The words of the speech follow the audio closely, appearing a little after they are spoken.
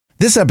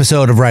This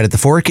episode of Right at the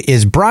Fork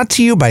is brought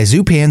to you by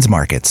Zupan's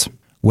Markets,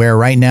 where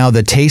right now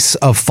the tastes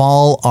of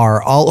fall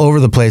are all over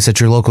the place at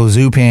your local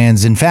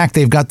Zupans. In fact,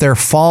 they've got their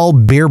fall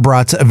beer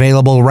brats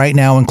available right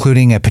now,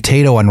 including a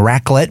potato and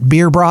raclette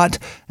beer brat,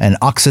 an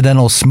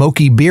Occidental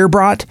smoky beer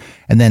brat,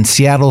 and then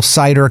Seattle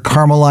cider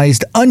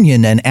caramelized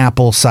onion and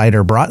apple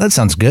cider brat. That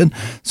sounds good.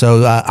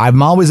 So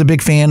I'm always a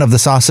big fan of the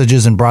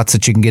sausages and brats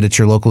that you can get at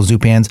your local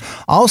Zupans.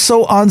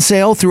 Also on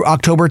sale through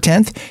October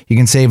 10th, you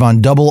can save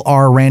on Double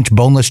R Ranch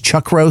boneless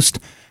chuck roast,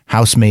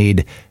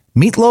 house-made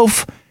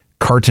meatloaf,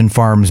 Carton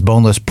Farms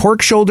boneless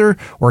pork shoulder,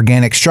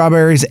 organic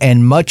strawberries,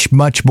 and much,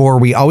 much more.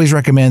 We always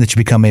recommend that you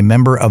become a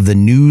member of the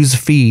news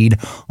feed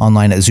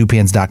online at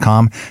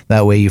Zupans.com.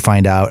 That way you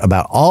find out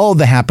about all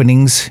the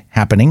happenings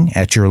happening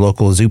at your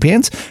local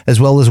Zupans, as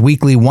well as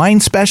weekly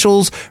wine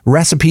specials,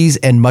 recipes,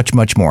 and much,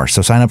 much more.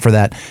 So sign up for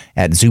that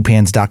at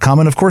Zupans.com.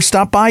 And of course,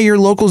 stop by your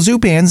local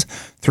Zupans.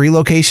 3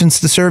 locations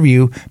to serve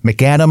you: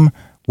 McAdam,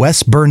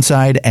 West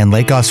Burnside, and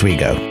Lake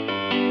Oswego.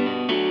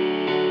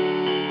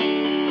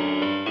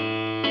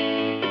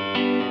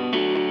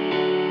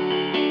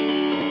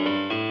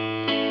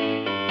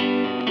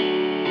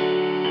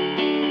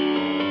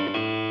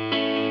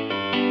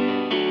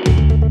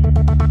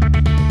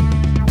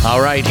 All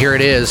right, here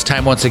it is.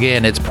 Time once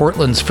again. It's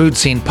Portland's Food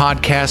Scene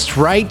Podcast,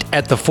 Right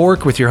at the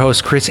Fork, with your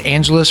host, Chris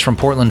Angeles from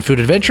Portland Food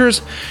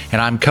Adventures.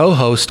 And I'm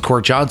co-host,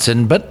 Court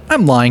Johnson, but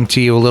I'm lying to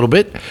you a little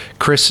bit.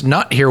 Chris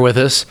not here with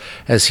us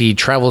as he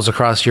travels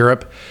across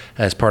Europe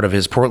as part of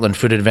his Portland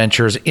Food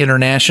Adventures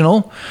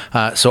International.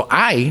 So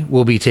I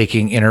will be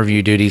taking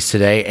interview duties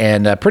today,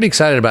 and pretty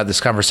excited about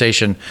this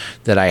conversation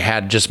that I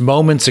had just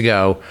moments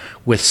ago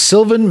with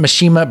Sylvan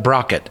Mishima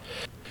Bracket.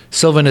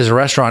 Sylvan is a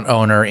restaurant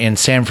owner in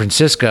San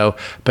Francisco,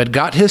 but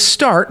got his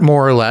start,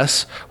 more or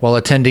less, while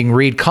attending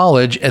Reed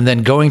College and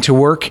then going to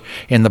work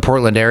in the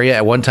Portland area,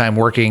 at one time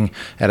working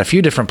at a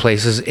few different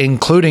places,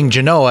 including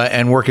Genoa,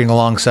 and working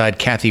alongside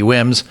Cathy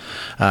Whims.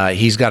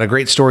 He's got a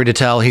great story to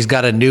tell. He's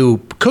got a new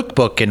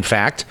cookbook, in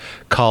fact,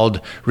 called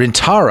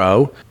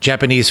Rintaro,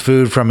 Japanese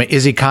food from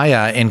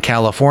Izakaya in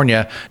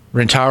California.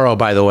 Rintaro,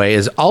 by the way,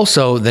 is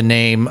also the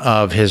name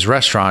of his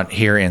restaurant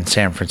here in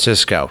San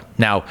Francisco.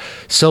 Now,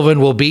 Sylvan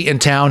will be in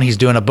town. He's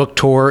doing a book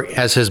tour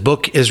as his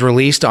book is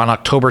released on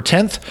October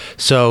 10th.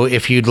 So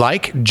if you'd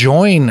like,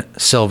 join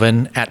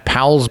Sylvan at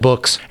Powell's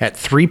Books at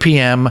 3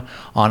 p.m.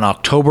 on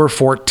October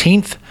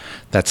 14th.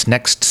 That's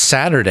next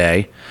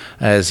Saturday,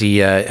 as he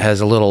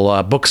has a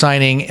little book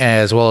signing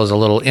as well as a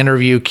little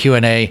interview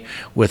Q&A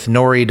with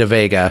Nori De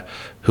Vega,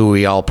 who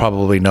we all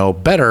probably know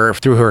better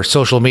through her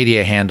social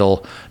media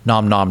handle,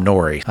 Nom Nom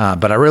Nori.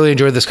 But I really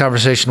enjoyed this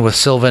conversation with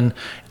Sylvan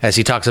as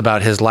he talks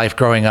about his life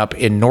growing up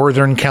in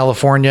Northern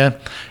California,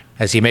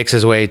 as he makes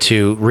his way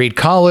to Reed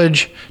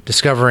College,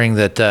 discovering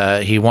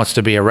that he wants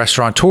to be a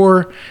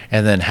restaurateur,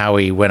 and then how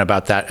he went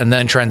about that, and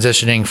then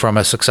transitioning from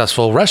a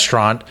successful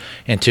restaurant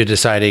into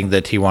deciding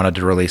that he wanted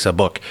to release a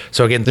book.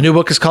 So again, the new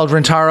book is called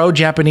Rintaro,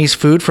 Japanese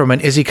Food from an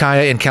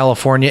Izakaya in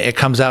California. It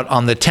comes out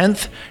on the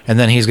 10th, and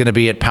then he's going to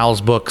be at Powell's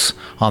Books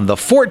on the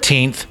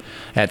 14th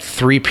at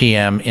 3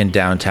 p.m. in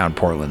downtown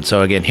Portland.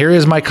 So again, here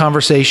is my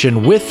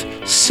conversation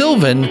with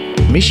Sylvan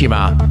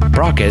Mishima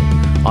Bracket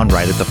on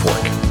Right at the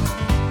Fork.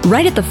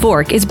 Right at the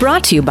Fork is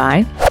brought to you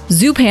by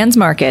Zupan's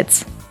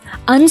Markets.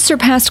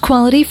 Unsurpassed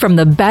quality from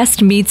the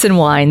best meats and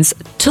wines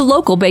to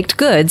local baked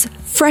goods,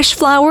 fresh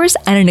flowers,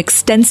 and an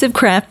extensive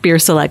craft beer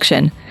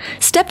selection.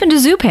 Step into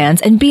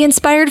Zupan's and be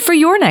inspired for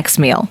your next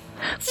meal.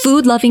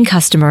 Food-loving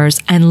customers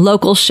and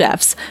local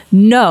chefs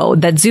know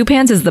that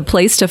Zupan's is the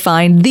place to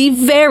find the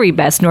very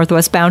best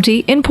Northwest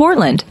bounty in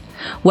Portland.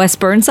 West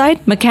Burnside,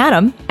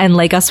 McAdam, and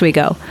Lake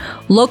Oswego.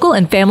 Local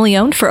and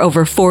family-owned for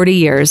over 40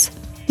 years.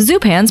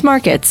 Zupan's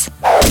Markets.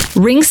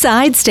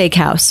 RingSide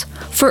Steakhouse.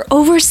 For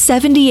over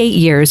 78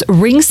 years,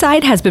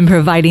 RingSide has been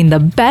providing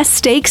the best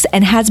steaks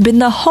and has been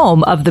the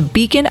home of the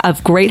beacon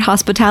of great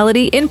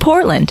hospitality in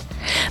Portland.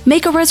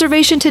 Make a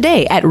reservation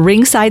today at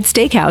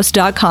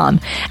ringsidesteakhouse.com.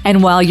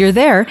 And while you're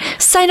there,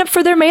 sign up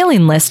for their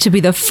mailing list to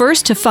be the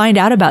first to find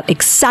out about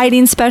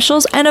exciting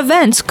specials and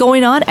events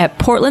going on at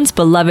Portland's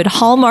beloved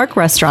Hallmark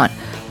restaurant,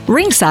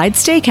 RingSide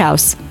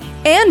Steakhouse.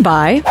 And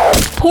by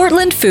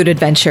Portland Food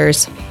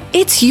Adventures.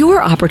 It's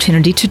your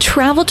opportunity to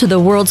travel to the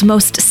world's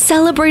most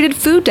celebrated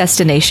food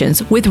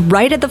destinations with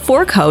Right at the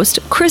Fork host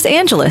Chris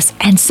Angeles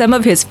and some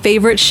of his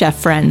favorite chef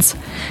friends.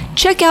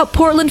 Check out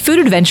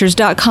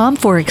PortlandFoodAdventures.com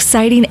for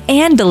exciting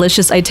and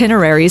delicious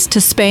itineraries to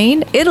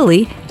Spain,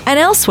 Italy, and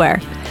elsewhere.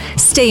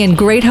 Stay in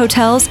great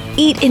hotels,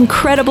 eat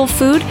incredible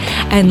food,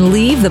 and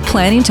leave the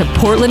planning to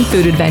Portland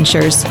Food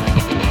Adventures.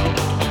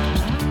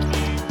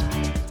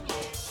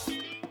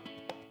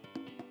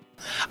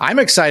 I'm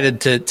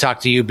excited to talk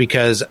to you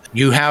because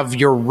you have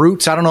your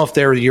roots. I don't know if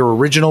they're your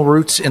original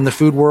roots in the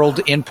food world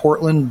in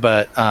Portland,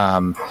 but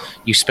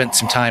you spent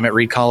some time at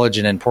Reed College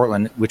and in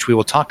Portland, which we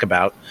will talk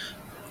about.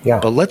 Yeah.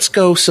 But let's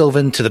go,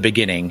 Sylvan, to the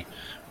beginning.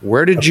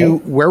 Where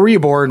were you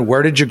born?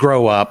 Where did you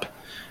grow up?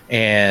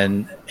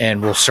 And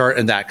we'll start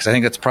in that, because I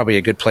think that's probably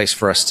a good place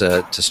for us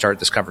to start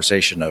this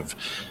conversation of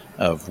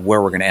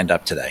where we're going to end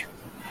up today.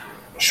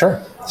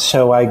 Sure.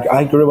 So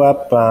I grew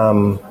up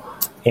I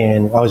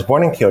was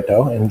born in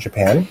Kyoto in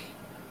Japan.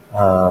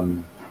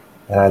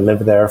 And I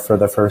lived there for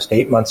the first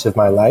 8 months of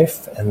my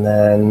life. And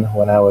then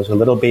when I was a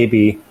little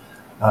baby,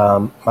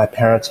 my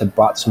parents had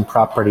bought some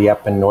property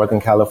up in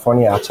Northern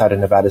California outside of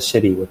Nevada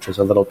City, which is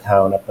a little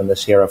town up in the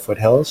Sierra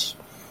foothills.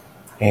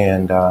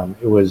 And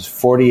it was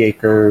 40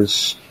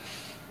 acres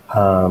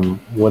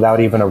without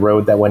even a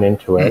road that went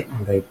into it.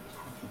 They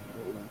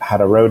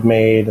had a road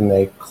made and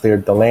they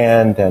cleared the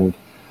land. And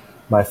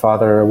my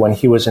father, when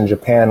he was in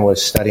Japan,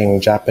 was studying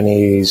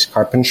Japanese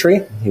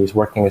carpentry. He was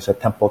working as a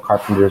temple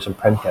carpenter's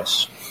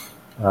apprentice.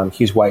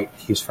 He's white.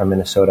 He's from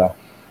Minnesota.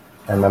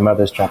 And my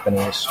mother's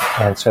Japanese.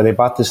 And so they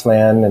bought this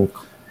land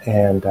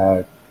and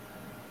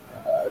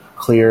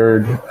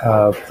cleared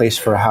a place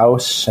for a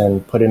house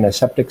and put in a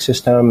septic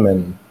system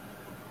and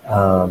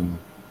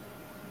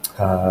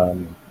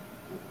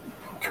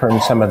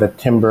turned some of the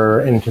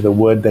timber into the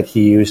wood that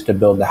he used to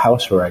build the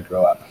house where I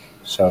grew up.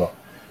 So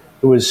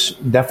it was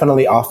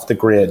definitely off the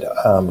grid.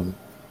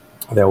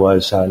 There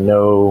was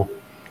no,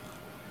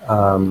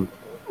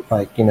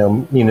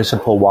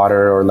 municipal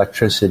water or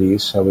electricity.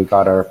 So we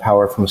got our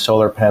power from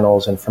solar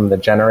panels and from the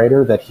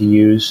generator that he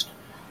used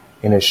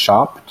in his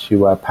shop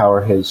to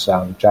power his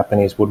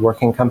Japanese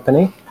woodworking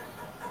company.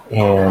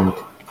 And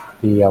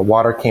the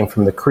water came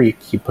from the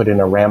creek. He put in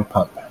a ram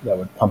pump that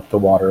would pump the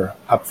water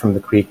up from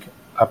the creek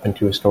up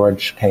into a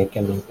storage tank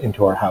and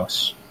into our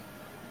house.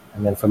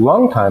 And then for a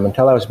long time,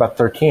 until I was about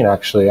 13,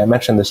 actually, I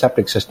mentioned the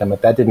septic system,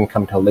 but that didn't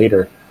come till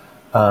later.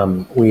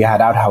 We had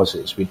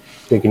outhouses. We'd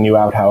dig a new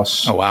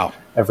outhouse. Oh, wow.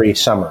 Every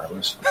summer.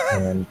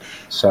 And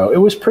so it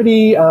was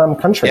pretty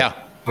country. Yeah.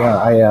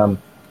 I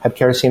had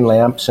kerosene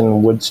lamps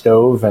and wood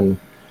stove, and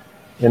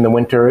in the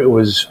winter it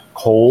was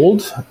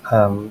cold.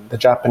 The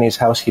Japanese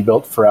house he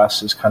built for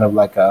us is kind of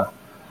like a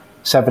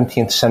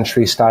 17th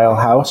century style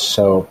house,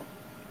 so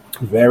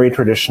very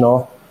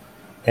traditional.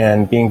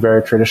 And being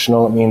very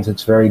traditional, it means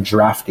it's very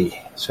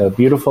drafty. So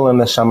beautiful in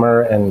the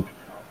summer and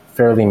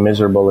fairly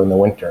miserable in the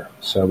winter.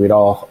 So we'd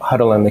all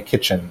huddle in the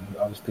kitchen.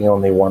 That was the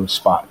only warm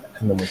spot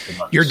in the winter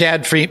months. Your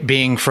dad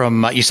being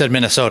from, you said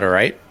Minnesota,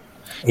 right?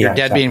 Your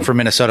dad being from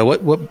Minnesota.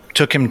 What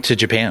took him to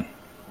Japan?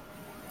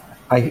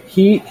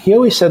 He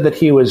always said that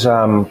he was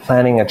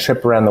planning a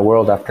trip around the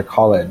world after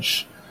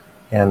college.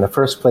 And the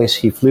first place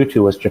he flew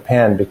to was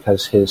Japan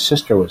because his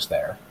sister was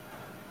there.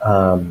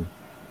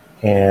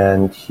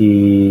 And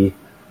he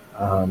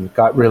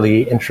got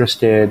really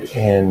interested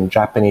in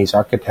Japanese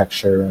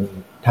architecture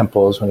and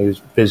temples when he was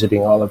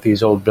visiting all of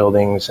these old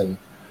buildings and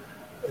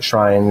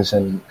shrines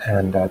and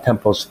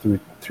temples through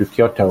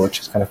Kyoto, which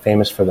is kind of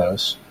famous for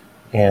those.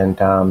 And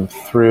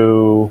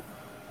through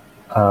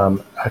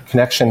a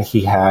connection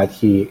he had,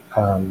 he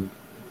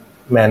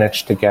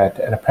managed to get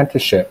an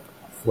apprenticeship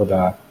with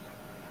a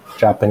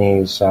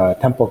Japanese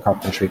temple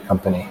carpentry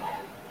company.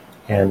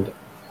 And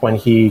when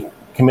he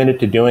committed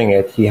to doing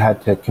it, he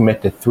had to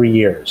commit to 3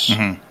 years.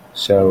 Mm-hmm.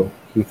 So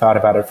he thought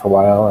about it for a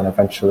while and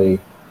eventually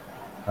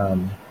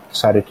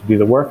decided to do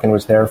the work and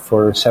was there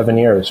for 7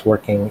 years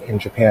working in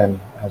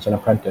Japan as an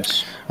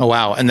apprentice. Oh,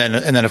 wow. And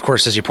then of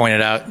course, as you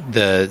pointed out,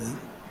 the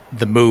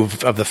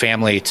move of the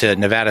family to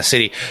Nevada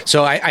City.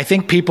 So I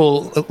think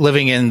people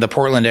living in the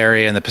Portland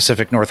area and the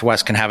Pacific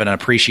Northwest can have an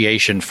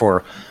appreciation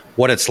for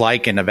what it's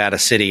like in Nevada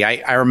City.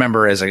 I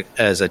remember as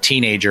a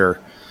teenager,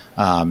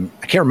 I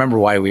can't remember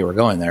why we were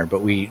going there,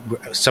 but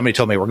somebody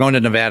told me we're going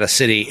to Nevada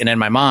City. And in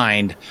my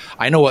mind,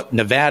 I know what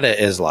Nevada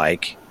is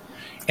like.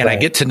 And right.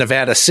 I get to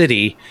Nevada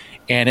City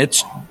and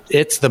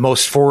it's the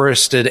most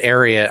forested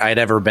area I'd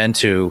ever been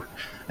to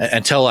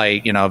until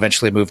I,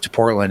 eventually moved to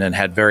Portland and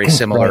had very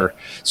similar. Right.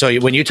 So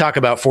when you talk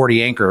about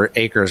 40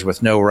 acres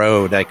with no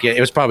road, like it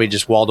was probably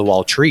just wall to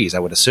wall trees, I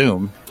would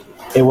assume.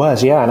 It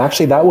was, yeah. And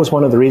actually that was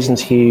one of the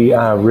reasons he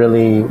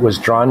really was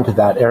drawn to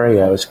that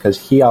area, was because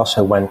he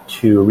also went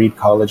to Reed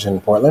College in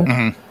Portland.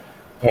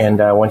 Mm-hmm.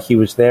 And when he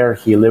was there,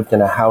 he lived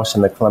in a house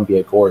in the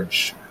Columbia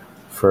Gorge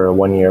for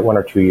 1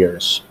 or 2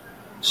 years.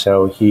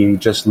 So he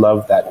just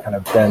loved that kind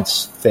of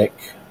dense, thick,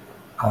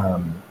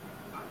 kind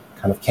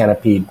of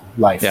canopied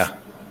life. Yeah.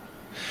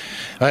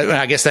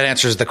 I guess that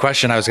answers the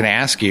question I was going to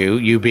ask you.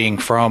 You being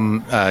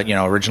from,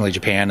 originally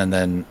Japan and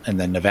then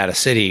Nevada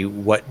City,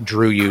 what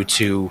drew you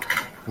to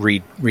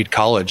Reed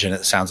College? And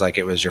it sounds like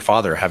it was your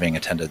father having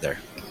attended there.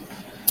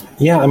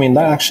 Yeah, I mean,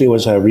 that actually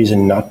was a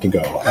reason not to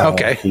go.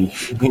 Okay.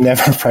 He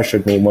never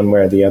pressured me one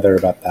way or the other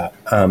about that.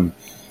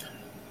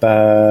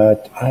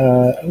 But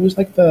it was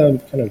like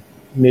the kind of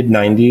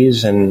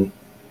mid-90s, and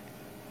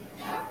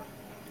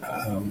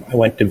I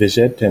went to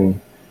visit, and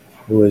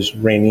it was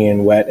rainy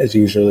and wet, as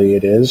usually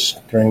it is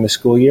during the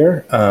school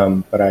year.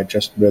 But I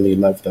just really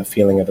loved the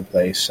feeling of the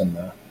place and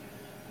the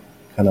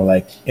kind of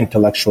like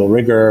intellectual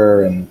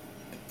rigor, and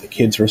the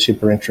kids were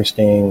super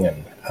interesting.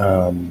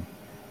 And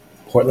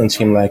Portland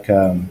seemed like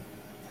a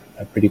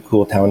pretty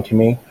cool town to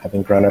me,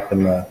 having grown up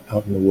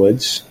out in the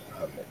woods.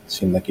 It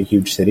seemed like a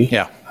huge city.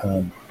 Yeah.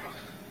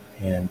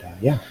 It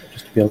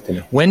just appealed to me.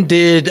 When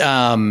did,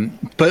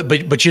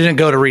 but you didn't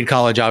go to Reed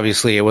College,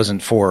 obviously. It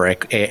wasn't for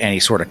any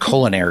sort of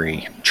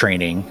culinary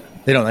training.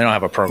 They don't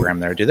have a program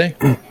there, do they?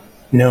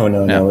 No.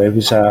 It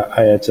was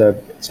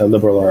it's a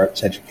liberal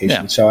arts education.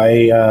 Yeah. So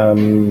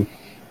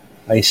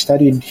I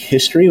studied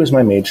history, was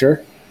my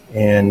major,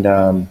 and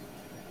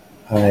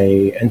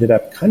I ended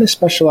up kind of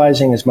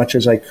specializing as much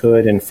as I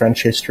could in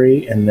French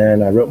history, and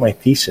then I wrote my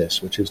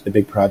thesis, which is the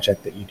big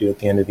project that you do at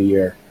the end of the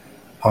year,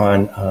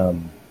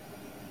 on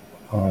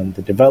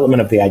the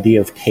development of the idea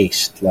of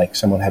taste, like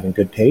someone having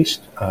good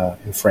taste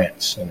in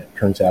France. And it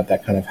turns out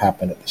that kind of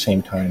happened at the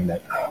same time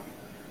that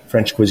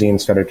French cuisine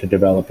started to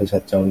develop as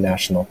its own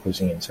national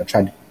cuisine. So I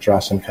tried to draw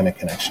some kind of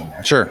connection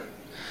there. Sure.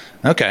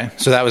 Okay.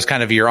 So that was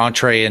kind of your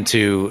entree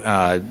into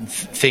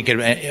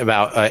thinking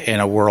about in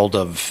a world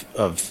of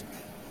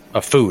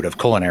food, of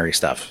culinary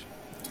stuff.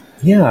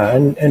 Yeah.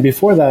 And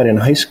before that, in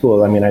high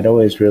school, I mean, I'd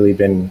always really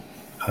been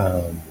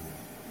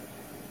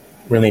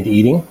really into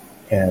eating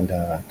and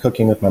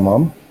cooking with my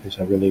mom, who's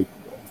a really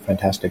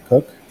fantastic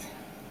cook.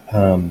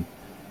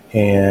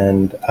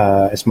 And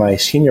as my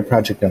senior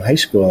project in high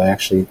school, I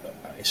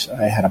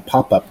had a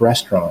pop-up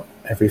restaurant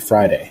every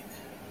Friday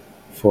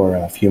for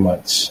a few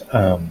months.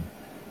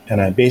 And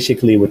I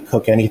basically would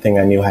cook anything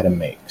I knew how to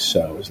make.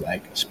 So it was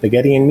like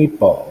spaghetti and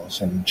meatballs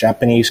and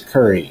Japanese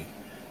curry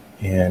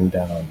and,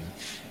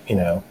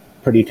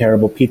 pretty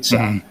terrible pizza.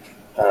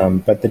 Mm-hmm.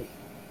 But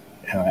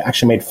I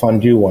actually made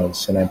fondue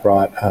once, and I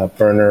brought a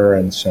burner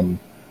and some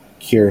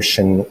kirsch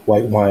and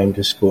white wine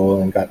to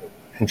school and got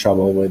in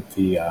trouble with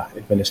the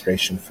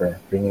administration for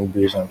bringing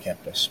booze on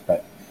campus.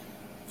 But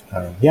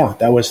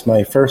that was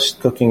my first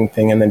cooking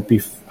thing. And then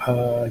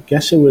I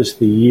guess it was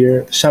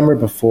the summer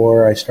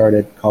before I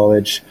started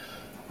college,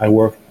 I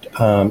worked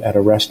at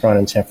a restaurant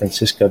in San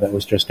Francisco that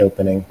was just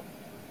opening.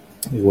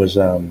 It was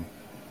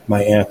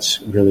my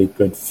aunt's really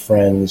good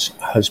friend's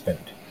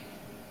husband,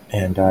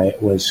 and I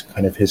was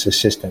kind of his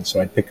assistant. So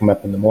I'd pick him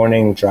up in the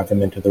morning, drive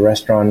him into the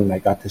restaurant, and I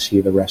got to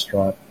see the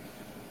restaurant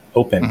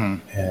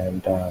open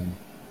and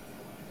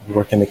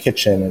work in the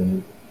kitchen,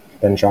 and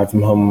then drive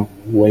him home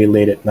way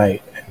late at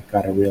night, and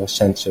got a real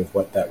sense of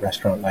what that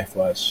restaurant life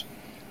was.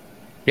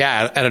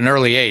 Yeah, at an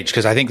early age,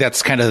 because I think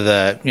that's kind of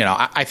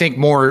I think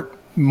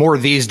more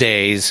these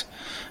days,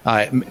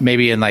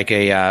 maybe in like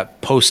a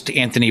post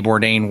Anthony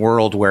Bourdain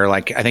world, where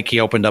like I think he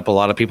opened up a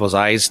lot of people's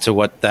eyes to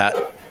what that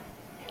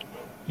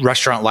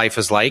restaurant life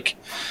is like.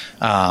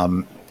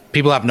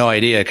 People have no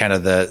idea kind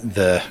of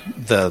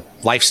the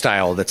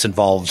lifestyle that's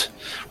involved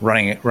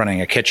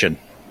running a kitchen.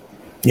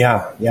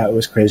 Yeah, it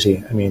was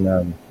crazy. I mean,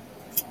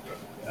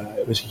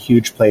 it was a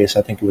huge place.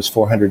 I think it was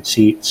 400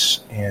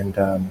 seats and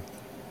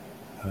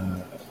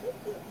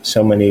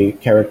so many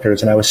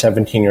characters. And I was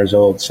 17 years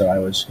old, so I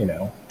was,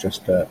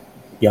 just a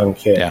young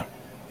kid. Yeah.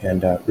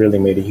 And really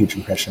made a huge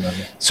impression on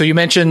me. So you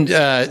mentioned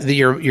that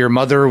your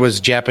mother was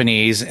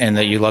Japanese and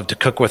that you loved to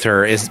cook with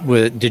her.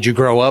 Did you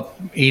grow up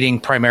eating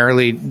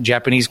primarily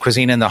Japanese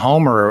cuisine in the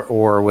home,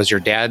 or was your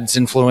dad's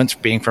influence,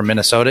 being from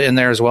Minnesota, in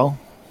there as well?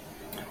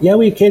 Yeah,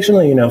 we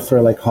occasionally,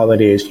 for like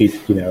holidays, he'd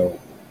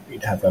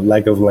have a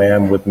leg of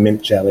lamb with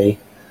mint jelly,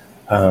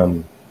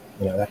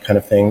 that kind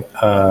of thing,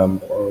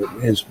 or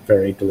his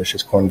very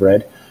delicious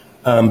cornbread.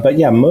 But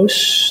yeah, a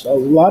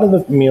lot of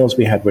the meals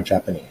we had were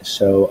Japanese.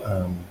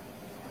 So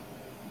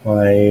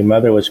my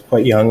mother was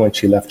quite young when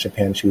she left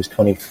Japan. She was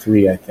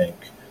 23, I think.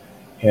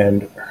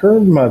 And her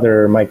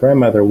mother, my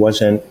grandmother,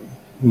 wasn't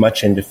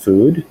much into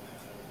food.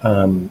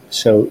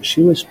 So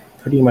she was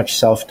pretty much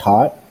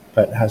self-taught,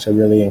 but has a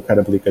really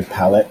incredibly good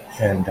palate.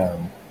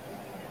 And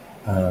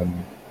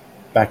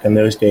back in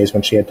those days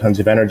when she had tons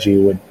of energy,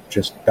 would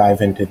just dive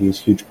into these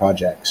huge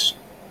projects.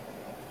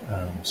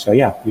 So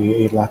yeah, we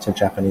ate lots of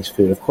Japanese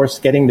food. Of course,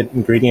 getting the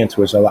ingredients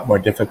was a lot more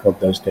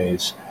difficult those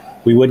days.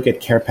 We would get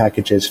care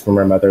packages from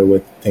our mother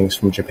with things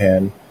from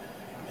Japan.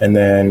 And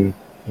then,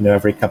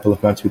 every couple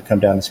of months we'd come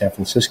down to San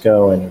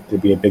Francisco, and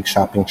there'd be a big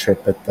shopping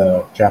trip at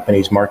the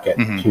Japanese market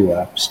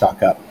to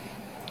stock up.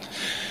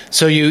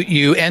 So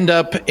you end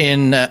up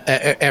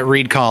at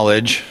Reed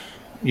College.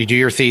 You do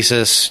your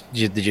thesis.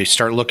 Did you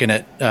start looking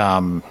at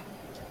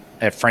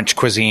French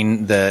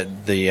cuisine,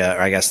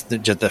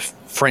 the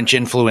French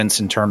influence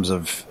in terms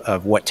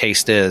of what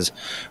taste is?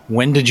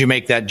 When did you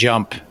make that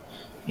jump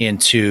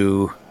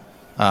into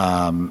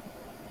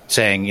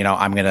saying,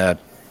 I'm going to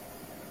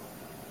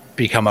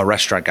become a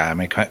restaurant guy, I'm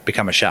going to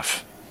become a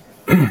chef?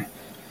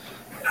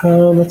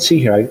 Let's see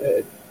here.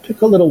 It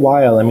took a little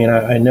while. I mean,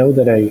 I knew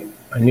that I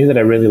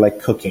really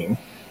liked cooking.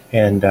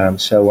 And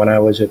so when I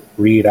was at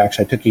Reed, I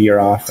took a year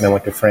off and I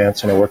went to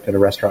France, and I worked at a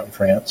restaurant in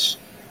France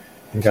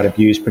and got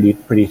abused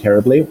pretty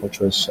terribly, which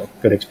was a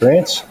good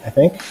experience, I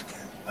think.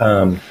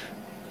 And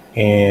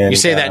you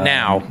say that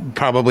now,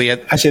 probably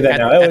I say that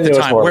now. At the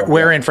time.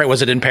 Where in France?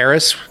 Was it in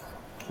Paris?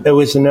 It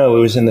was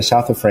in the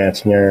south of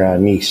France near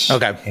Nice.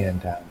 Okay.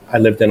 And I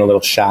lived in a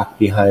little shack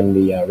behind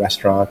the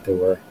restaurant. There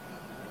were,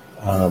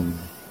 I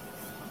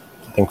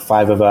think,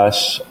 5 of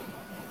us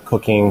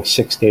cooking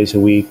 6 days a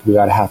week. We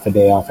got a half a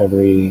day off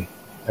every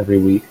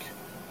week,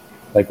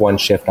 like one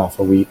shift off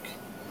a week.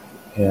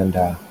 And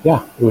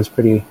it was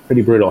pretty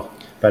brutal,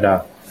 but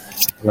I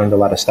learned a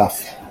lot of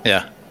stuff.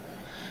 Yeah.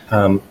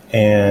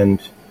 And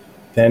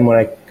Then when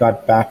I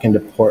got back into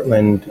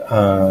Portland,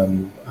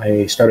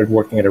 I started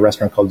working at a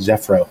restaurant called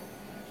Zephyro,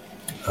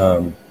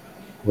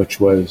 which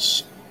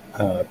was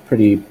a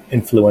pretty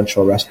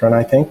influential restaurant,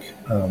 I think.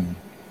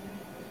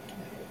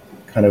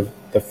 Kind of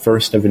the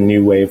first of a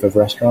new wave of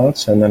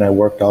restaurants. And then I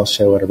worked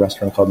also at a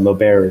restaurant called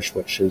L'Auberge,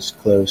 which is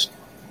closed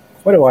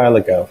quite a while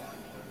ago,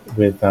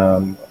 with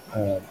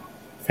a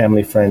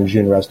family friend,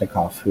 June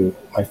Resnikoff, who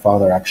my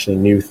father actually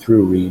knew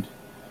through Reed.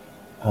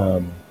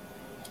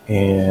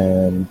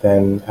 And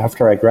then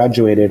after I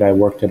graduated, I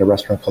worked at a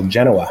restaurant called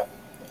Genoa,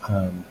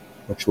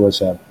 which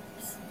was a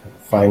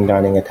fine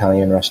dining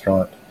Italian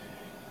restaurant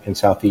in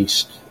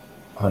Southeast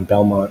on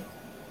Belmont.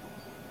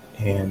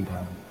 And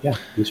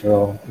these are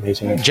all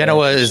amazing.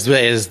 Genoa is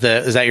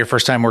that your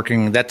first time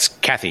working? That's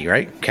Cathy,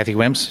 right? Cathy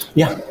Whims?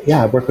 Yeah,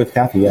 I worked with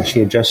Cathy. Yeah, she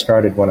had just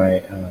started when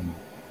I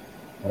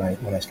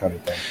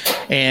started there.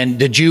 And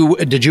did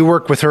you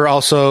work with her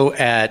also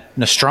at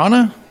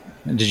Nostrana?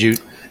 Did you?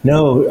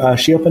 No,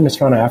 she opened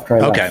Nostrana after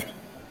I left.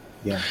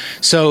 Yeah.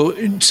 So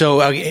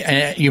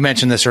you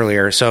mentioned this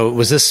earlier. So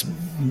was this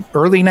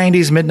early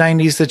 90s, mid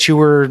 90s that you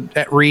were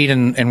at Reed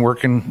and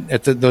working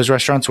at those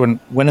restaurants? When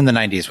in the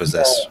 90s was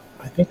this?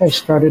 I think I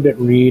started at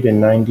Reed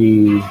in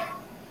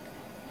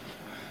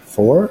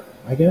 94,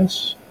 I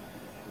guess.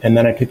 And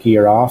then I took a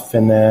year off,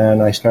 and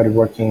then I started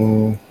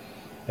working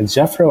at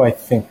Zephyro, I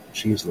think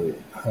it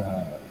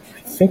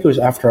was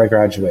after I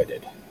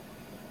graduated.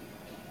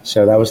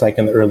 So that was like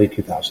in the early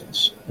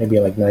 2000s, maybe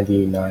like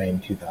 99,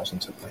 2000,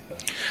 something like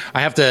that.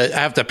 I have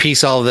to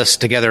piece all of this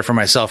together for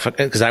myself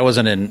because I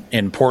wasn't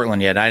in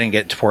Portland yet. I didn't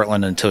get to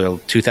Portland until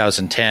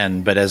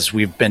 2010. But as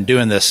we've been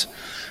doing this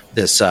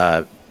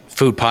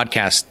food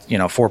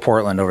podcast, for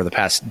Portland over the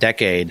past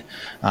decade,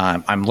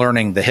 I'm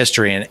learning the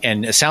history.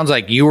 And it sounds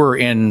like you were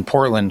in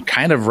Portland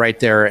kind of right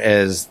there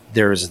as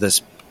there's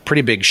this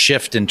pretty big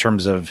shift in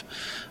terms of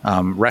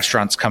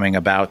restaurants coming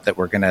about that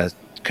we're going to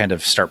kind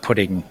of start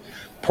putting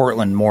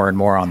Portland more and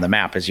more on the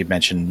map. As you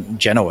mentioned,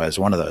 Genoa is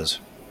one of those.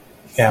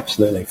 Yeah,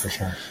 absolutely, for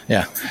sure.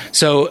 Yeah.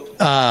 So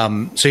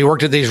you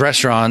worked at these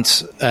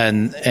restaurants,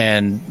 and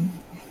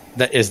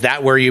is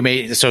that where you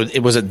made? So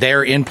was it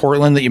there in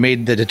Portland that you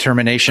made the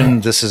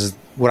determination? This is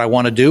what I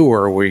want to do,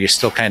 or were you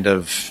still kind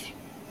of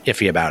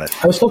iffy about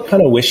it? I was still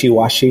kind of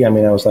wishy-washy. I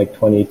mean, I was like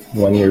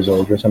 21 years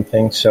old or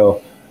something.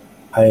 So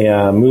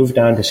I moved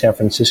down to San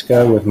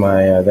Francisco with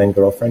my then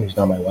girlfriend, who's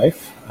now my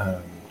wife,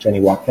 Jenny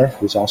Walkner,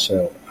 who's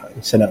also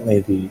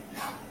incidentally the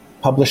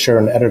publisher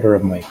and editor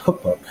of my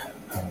cookbook.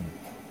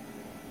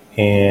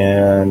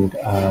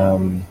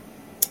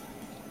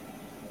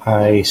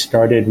 I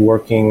started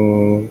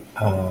working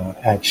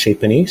at Chez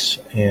Panisse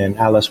in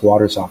Alice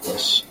Waters'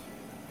 office,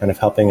 kind of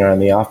helping her in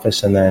the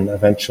office, and then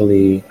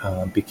eventually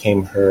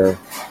became her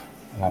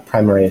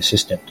primary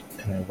assistant.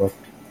 And I worked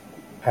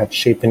at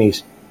Chez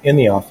Panisse in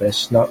the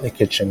office, not in the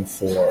kitchen,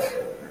 for like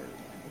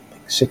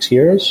 6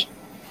 years.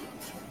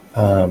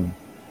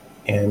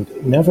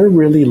 And never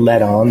really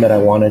let on that I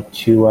wanted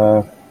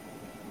to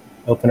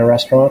open a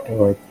restaurant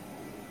or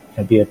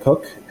be a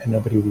cook, and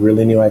nobody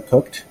really knew I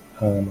cooked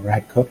or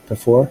had cooked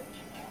before.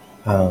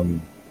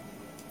 And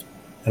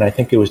I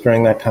think it was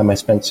during that time I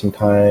spent some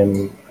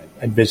time.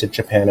 I'd visit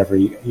Japan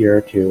every year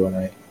or two, and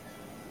I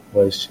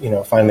was,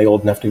 finally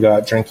old enough to go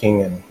out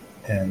drinking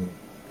and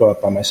go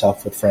out by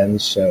myself with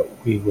friends. So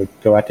we would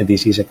go out to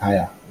these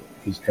Izakaya,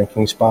 these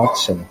drinking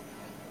spots, and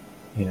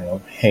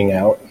hang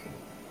out,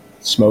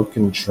 smoke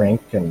and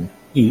drink and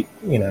eat,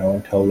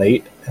 until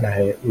late. And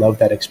I loved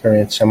that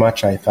experience so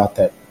much. I thought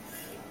that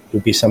it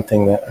would be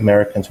something that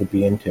Americans would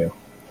be into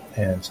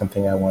and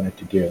something I wanted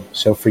to do.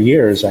 So for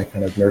years, I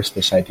kind of nursed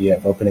this idea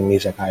of opening the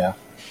Izakaya.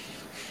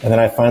 And then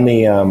I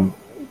finally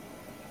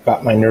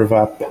got my nerve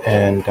up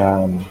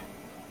and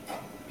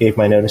gave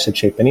my notice at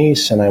Chez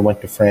Panisse, and I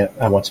went to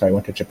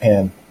went to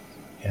Japan,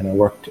 and I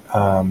worked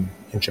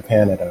in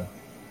Japan at a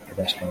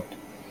restaurant,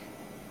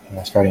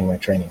 starting my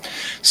training.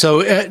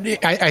 So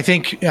I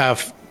think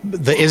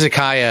the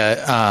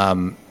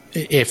Izakaya,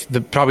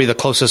 probably the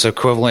closest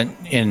equivalent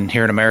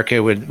here in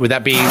America, would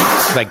that be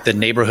like the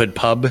neighborhood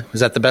pub? Is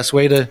that the best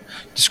way to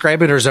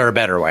describe it, or is there a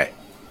better way?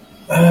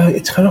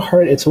 It's kind of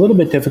hard. It's a little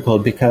bit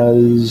difficult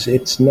because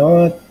it's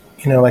not,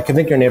 like I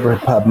think your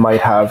neighborhood pub might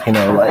have,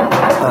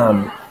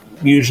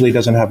 usually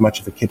doesn't have much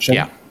of a kitchen.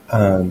 Yeah.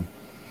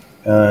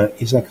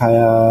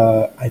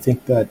 Izakaya, I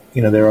think that,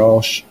 they're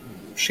all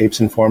shapes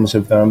and forms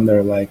of them.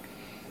 They're like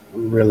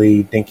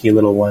really dinky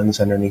little ones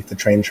underneath the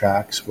train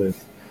tracks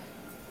with,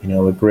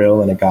 a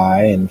grill and a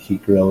guy, and he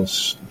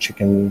grills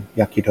chicken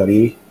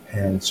yakitori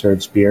and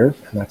serves beer,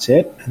 and that's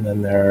it. And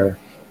then there are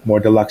more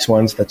deluxe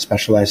ones that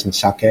specialize in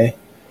sake.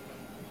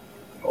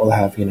 We'll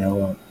have,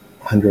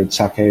 100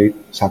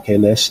 sake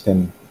list,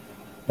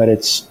 but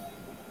it's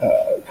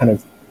kind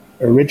of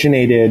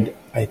originated,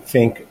 I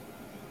think,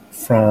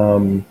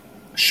 from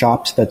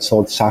shops that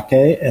sold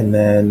sake, and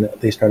then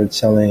they started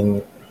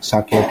selling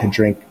sake to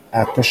drink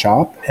at the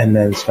shop, and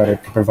then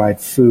started to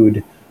provide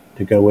food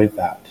to go with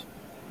that.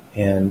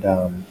 And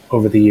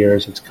over the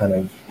years, it's kind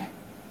of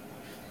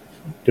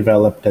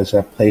developed as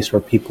a place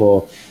where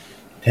people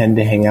tend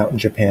to hang out in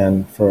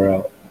Japan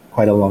for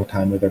quite a long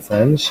time with their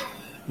friends.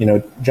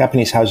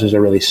 Japanese houses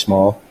are really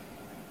small,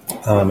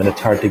 and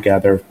it's hard to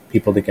gather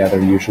people together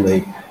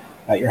usually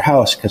at your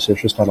house because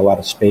there's just not a lot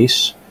of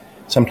space.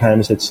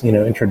 Sometimes it's,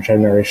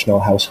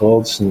 intergenerational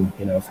households, and,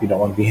 if you don't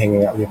want to be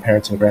hanging out with your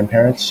parents and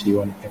grandparents, you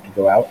have to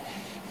go out.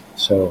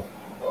 So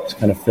it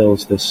kind of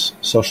fills this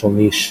social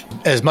niche.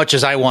 As much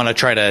as I want to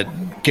try to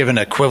give an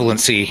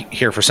equivalency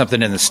here for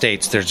something in the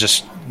States,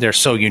 they're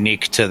so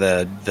unique to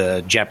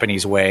the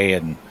Japanese way.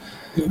 And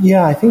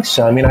yeah, I think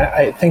so. I mean,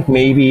 I think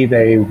maybe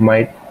they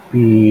might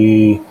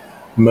be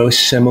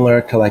most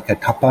similar to like a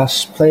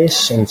tapas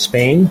place in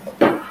Spain,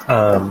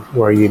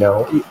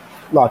 where,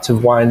 lots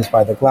of wines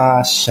by the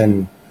glass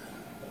and,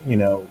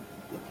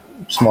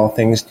 small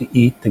things to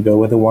eat to go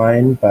with the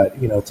wine. But,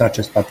 it's not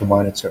just about the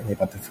wine, it's certainly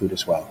about the food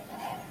as well.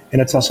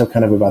 And it's also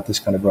kind of about this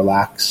kind of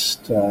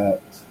relaxed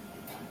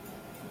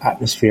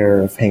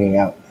atmosphere of hanging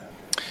out.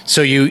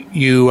 So you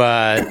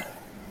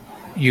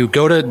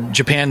go to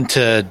Japan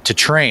to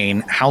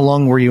train. How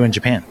long were you in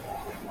Japan?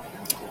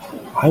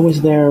 I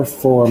was there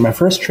for, my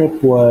first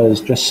trip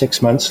was just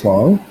 6 months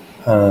long.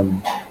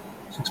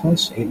 6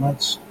 months, 8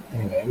 months.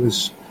 Anyway, it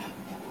was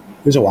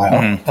a while.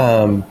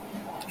 Mm-hmm.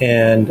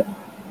 And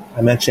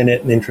I mentioned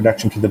it in the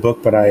introduction to the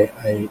book, but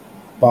I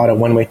bought a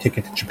one-way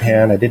ticket to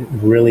Japan. I didn't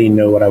really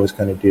know what I was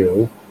going to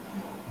do.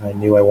 I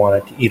knew I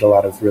wanted to eat a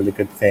lot of really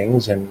good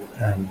things and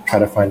try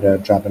to find a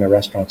job in a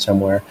restaurant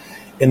somewhere.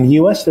 In the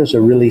U.S., there's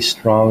a really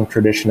strong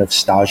tradition of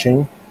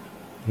staging,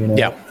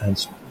 Yeah.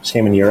 And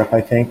same in Europe,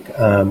 I think,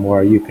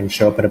 where you can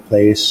show up at a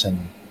place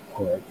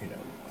or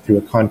through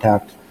a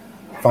contact,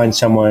 find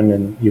someone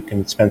and you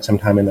can spend some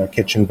time in their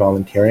kitchen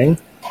volunteering.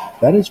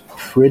 That is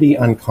pretty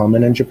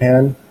uncommon in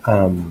Japan.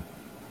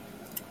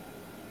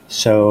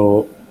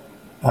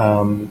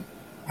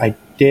 I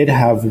did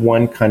have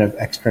one kind of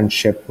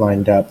externship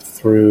lined up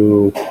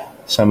through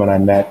someone I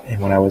met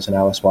when I was in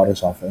Alice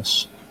Waters'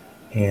 office.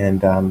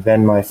 And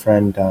then my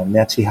friend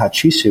Nancy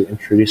Hachisu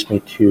introduced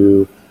me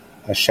to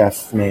a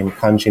chef named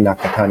Kanji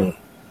Nakatani.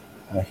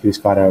 He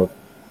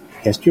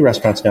has two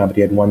restaurants now, but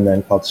he had one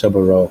then called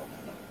Soba-Ro,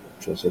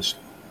 which was this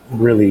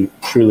really,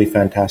 truly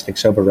fantastic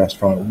soba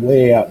restaurant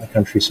way out in the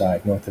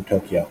countryside north of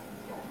Tokyo.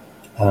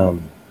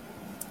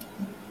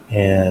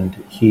 And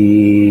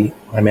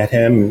I met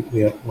him,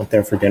 we went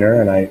there for dinner,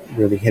 and I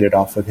really hit it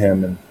off with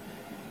him, and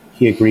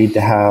he agreed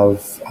to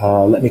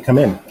let me come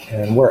in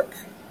and work.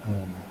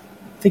 I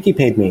think he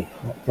paid me,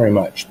 not very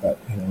much, but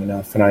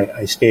enough. And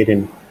I stayed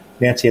in,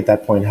 Nancy at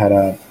that point had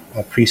a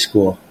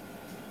preschool,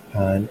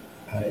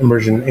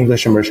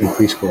 English immersion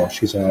preschool.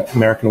 She's an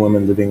American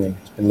woman has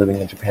been living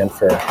in Japan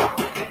for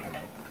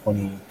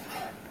 20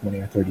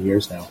 or 30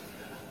 years now.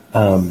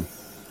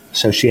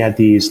 So she had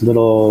these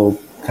little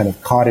kind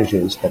of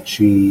cottages that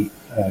she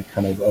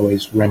kind of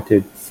always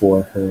rented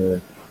for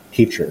her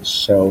teachers.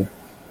 So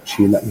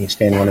she let me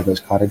stay in one of those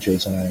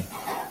cottages, and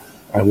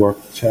I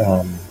worked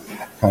at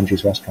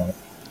Kanji's restaurant.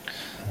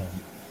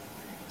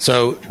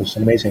 So it was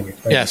an amazing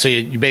experience. Yeah, so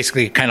you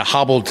basically kind of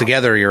hobbled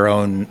together your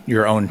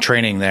own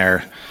training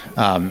there.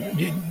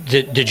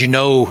 Did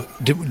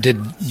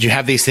you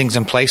have these things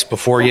in place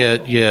before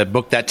you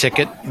booked that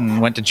ticket and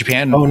went to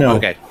Japan? Oh no.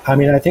 Okay. I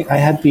mean, I think I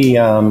had the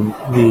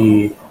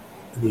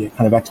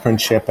kind of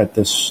externship at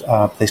this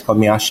place called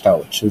Miyashita,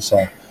 which is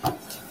a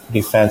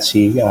pretty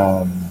fancy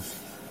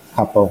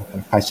kapo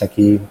and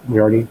kaiseki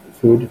ryori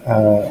food.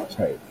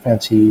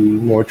 Fancy,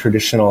 more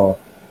traditional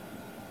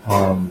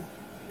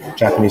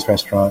Japanese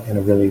restaurant in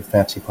a really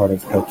fancy part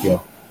of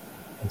Tokyo.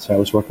 And so I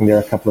was working there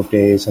a couple of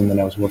days, and then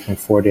I was working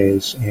 4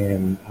 days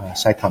in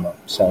Saitama.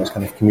 So I was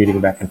kind of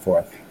commuting back and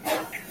forth.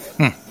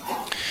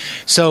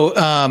 So,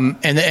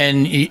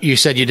 and you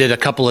said you did a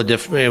couple of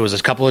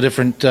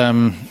different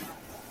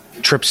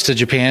trips to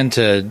Japan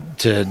to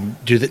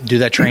do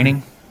that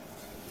training?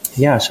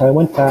 Yeah, so I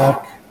went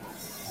back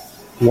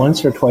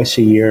once or twice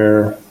a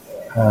year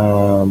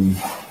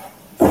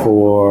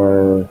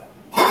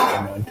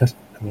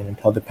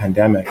until the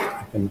pandemic.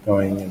 I've been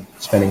going and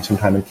spending some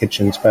time in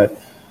kitchens, but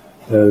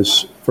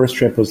those first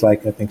trip was I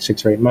think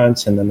 6 or 8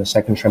 months, and then the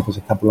second trip was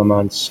a couple of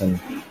months, and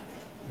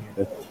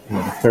the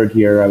third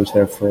year I was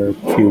there for a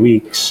few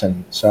weeks,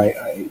 and so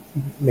I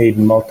made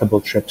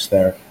multiple trips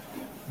there.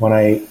 When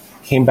I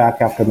came back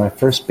after my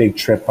first big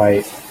trip,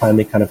 I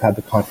finally kind of had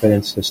the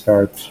confidence to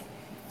start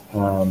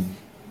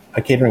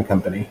a catering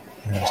company,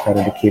 and I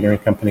started a catering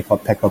company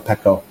called Peko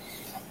Peko,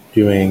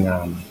 doing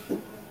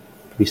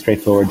pretty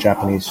straightforward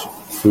Japanese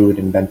food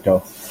and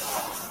bento.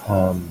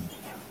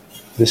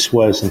 This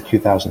was in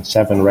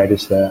 2007, right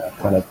as the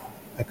kind of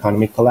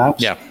economy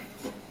collapsed. Yeah.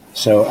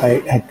 So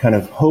I had kind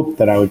of hoped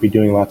that I would be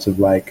doing lots of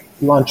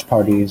launch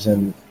parties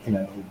and,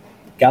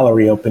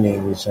 gallery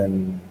openings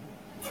and,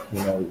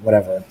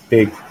 whatever,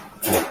 big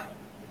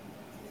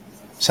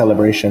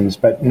celebrations,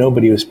 but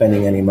nobody was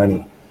spending any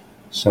money.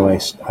 So I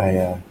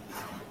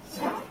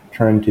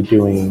turned to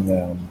doing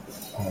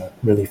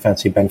really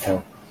fancy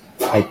bento.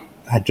 I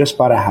had just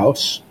bought a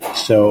house,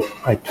 so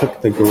I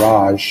took the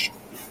garage,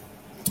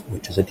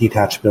 which is a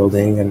detached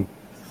building, and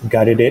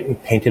gutted it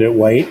and painted it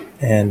white,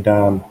 and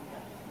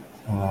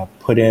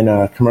put in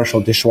a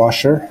commercial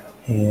dishwasher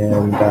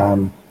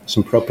and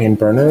some propane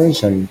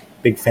burners and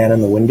big fan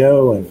in the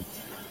window, and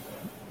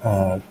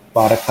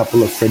bought a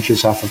couple of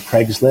fridges off of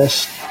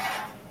Craigslist,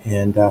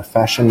 and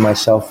fashioned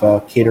myself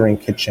a catering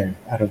kitchen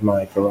out of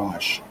my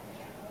garage.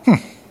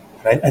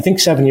 I think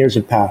 7 years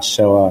had passed,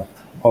 so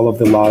all of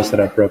the laws that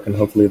I've broken,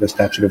 hopefully the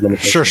statute of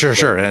limitations.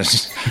 Sure. I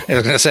was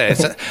going to say,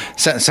 it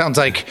sounds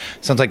like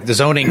the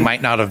zoning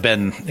might not have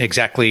been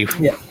exactly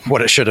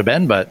what it should have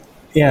been, but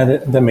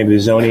then maybe the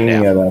zoning,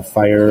 the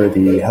fire,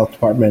 the health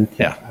department.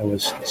 Yeah. I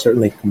was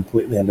certainly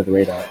completely under the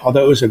radar.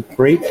 Although it was a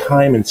great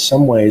time in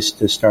some ways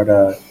to start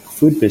a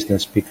food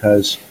business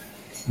because,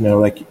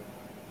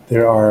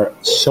 there are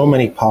so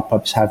many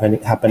pop-ups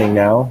happening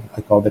now,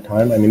 like all the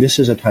time. I mean, this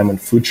is a time when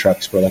food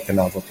trucks were like a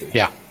novelty.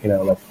 Yeah.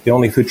 The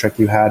only food truck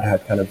you had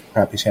kind of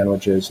crappy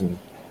sandwiches and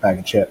bag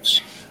of chips.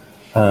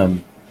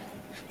 And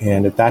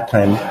at that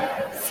time,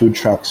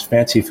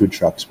 fancy food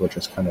trucks were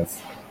just kind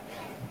of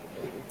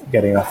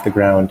getting off the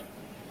ground.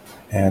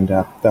 And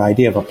the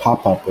idea of a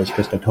pop-up was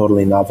just a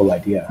totally novel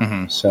idea.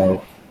 Mm-hmm.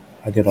 So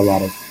I did a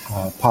lot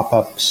of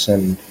pop-ups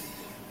and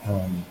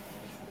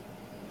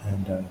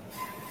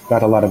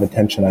got a lot of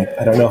attention.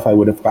 I don't know if I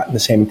would have gotten the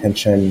same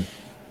attention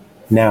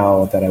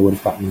now that I would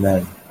have gotten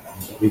then.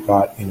 But we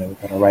got a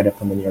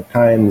write-up in the New York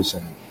Times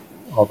and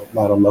a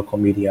lot of local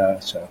media,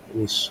 so it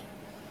was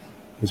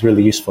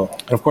really useful.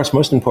 And of course,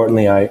 most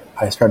importantly, I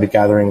started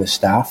gathering the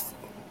staff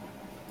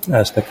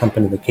as the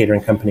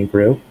catering company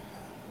grew.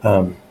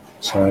 So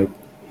I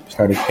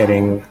started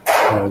getting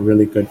a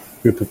really good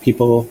group of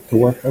people to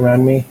work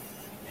around me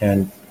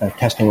and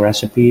testing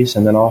recipes,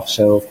 and then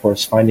also, of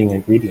course, finding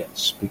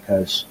ingredients,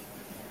 because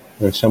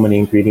there are so many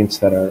ingredients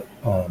that are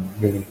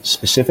really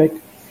specific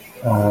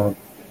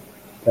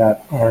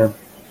that are,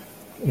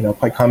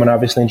 quite common,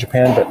 obviously, in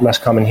Japan, but less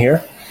common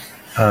here.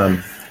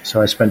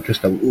 So I spent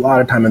just a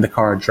lot of time in the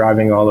car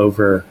driving all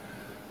over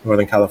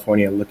Northern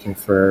California looking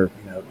for,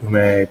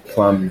 ume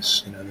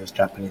plums, those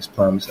Japanese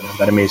plums that have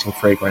that amazing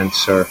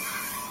fragrance, or,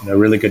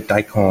 really good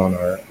daikon,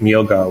 or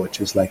myoga,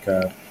 which is like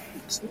a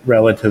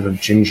relative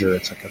of ginger.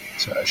 It's like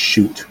a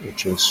shoot,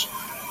 which is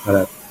got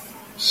a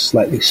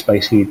slightly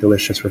spicy,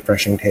 delicious,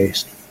 refreshing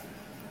taste.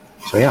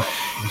 So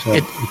it's an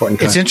important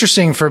time. It's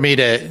interesting for me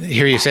to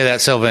hear you say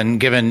that, Sylvan,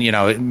 given,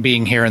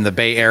 being here in the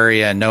Bay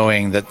Area and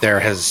knowing that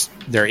there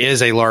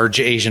is a large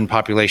Asian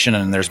population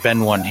and there's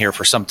been one here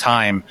for some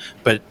time.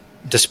 But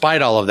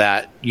despite all of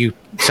that, you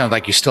sound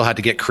like you still had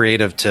to get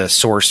creative to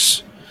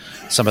source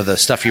some of the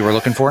stuff you were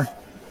looking for.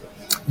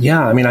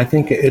 Yeah, I mean, I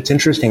think it's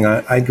interesting.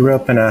 I grew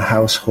up in a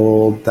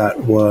household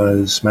that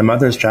was, my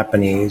mother's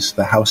Japanese.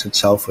 The house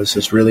itself was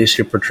this really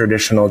super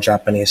traditional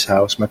Japanese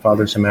house. My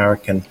father's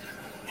American.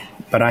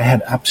 But I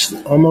had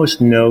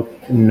almost no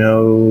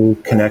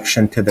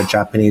connection to the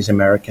Japanese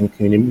American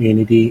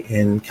community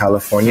in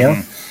California.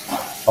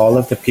 Mm-hmm. All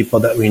of the people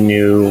that we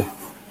knew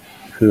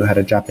who had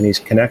a Japanese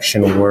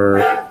connection were,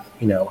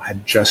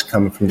 had just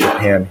come from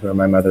Japan, who are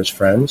my mother's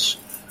friends.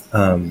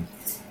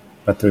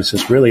 But there's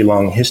this really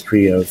long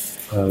history of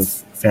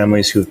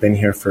families who've been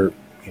here for,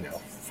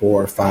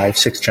 4, 5,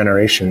 6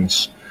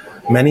 generations.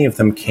 Many of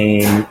them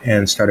came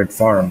and started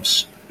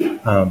farms.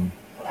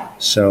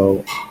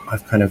 So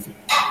I've kind of,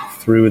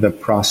 through the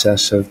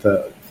process of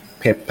the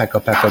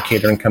Peko Peko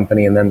Catering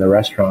Company and then the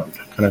restaurant,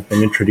 kind of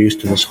been introduced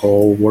to this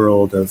whole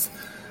world of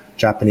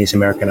Japanese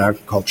American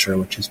agriculture,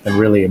 which has been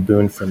really a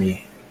boon for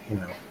me,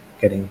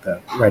 getting the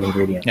right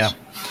ingredients. Yeah.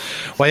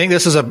 Well, I think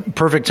this is a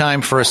perfect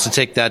time for us to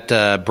take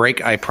that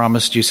break. I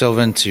promised you,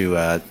 Sylvan,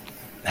 to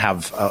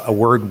have a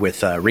word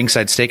with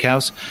RingSide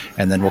Steakhouse,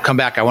 and then we'll come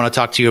back. I want to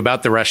talk to you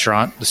about the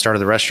restaurant, the start of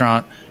the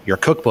restaurant, your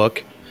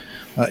cookbook.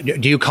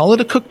 Do you call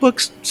it a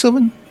cookbook,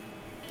 Sylvan?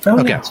 Oh,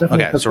 okay. Yeah,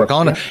 Okay. So we're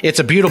calling it. It's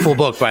a beautiful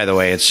book, by the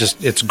way.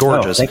 It's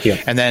gorgeous. Oh, thank you.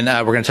 And then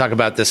we're going to talk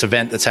about this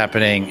event that's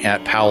happening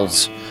at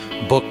Powell's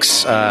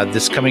Books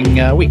this coming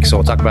week. So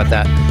we'll talk about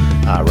that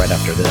right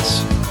after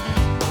this.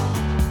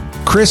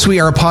 Chris, we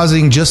are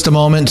pausing just a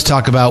moment to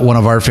talk about one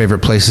of our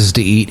favorite places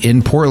to eat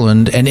in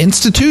Portland, an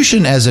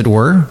institution, as it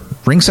were,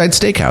 RingSide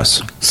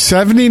Steakhouse.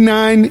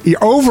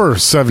 Over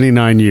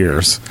 79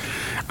 years.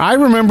 I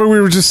remember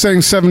we were just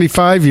saying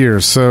 75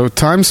 years, so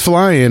time's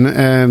flying,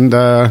 and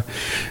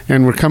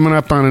we're coming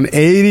up on an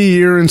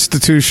 80-year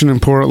institution in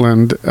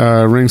Portland,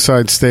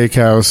 RingSide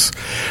Steakhouse,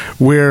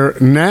 where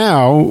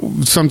now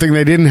something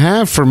they didn't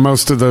have for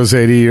most of those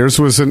 80 years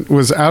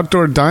was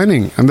outdoor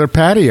dining, and their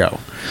patio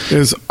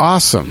is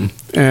awesome.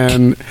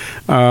 And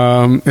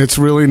it's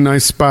a really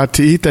nice spot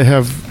to eat. They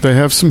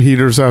have some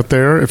heaters out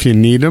there if you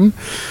need them.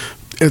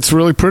 It's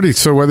really pretty.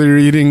 So whether you're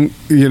eating,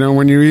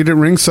 when you eat at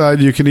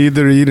RingSide, you can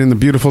either eat in the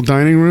beautiful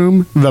dining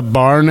room, the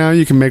bar now,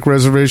 you can make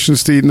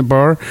reservations to eat in the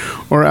bar,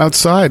 or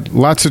outside.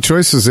 Lots of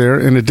choices there,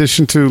 in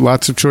addition to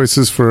lots of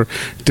choices for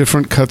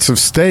different cuts of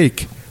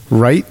steak.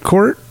 Right,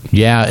 Court?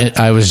 Yeah,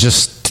 I was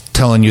just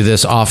telling you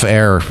this off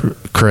air,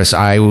 Chris.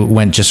 I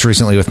went just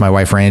recently with my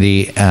wife,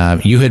 Randy.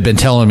 You had been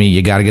telling me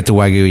you got to get the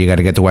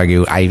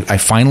Wagyu. I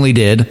finally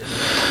did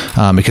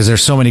because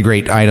there's so many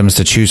great items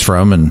to choose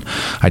from, and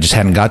I just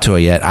hadn't got to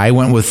it yet. I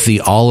went with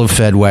the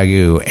olive-fed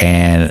Wagyu,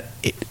 and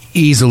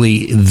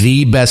easily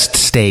the best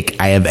steak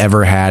I have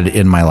ever had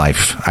in my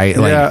life.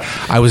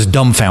 I was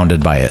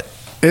dumbfounded by it.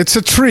 It's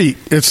a treat.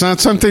 It's not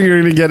something you're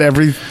going to get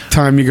every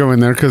time you go in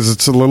there because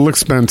it's a little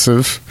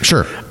expensive.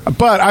 Sure.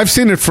 But I've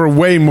seen it for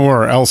way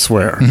more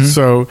elsewhere. Mm-hmm.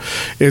 So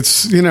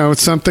it's,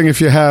 it's something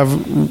if you have,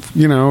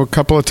 a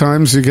couple of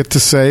times you get to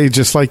say,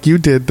 just like you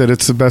did, that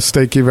it's the best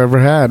steak you've ever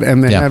had.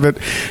 And they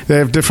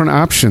have different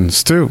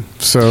options too.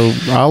 So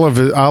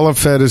olive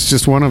fed is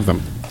just one of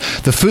them.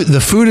 The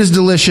food is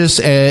delicious.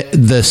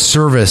 The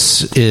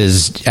service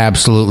is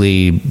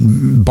absolutely,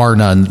 bar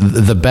none,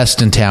 the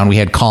best in town. We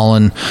had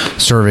Colin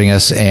serving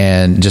us,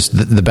 and just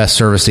the best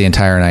service the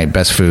entire night.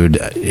 Best food.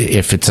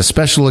 If it's a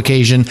special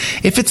occasion,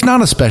 if it's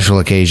not a special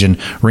occasion,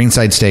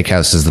 RingSide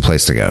Steakhouse is the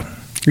place to go.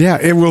 Yeah,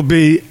 it will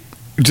be.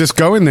 Just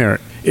go in there.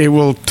 It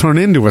will turn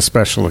into a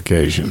special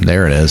occasion.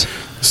 There it is.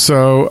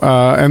 So,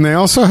 and they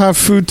also have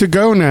food to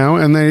go now,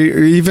 and they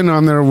even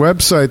on their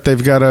website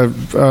they've got a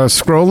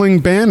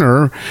scrolling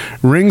banner.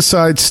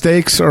 RingSide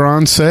steaks are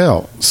on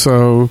sale,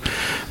 so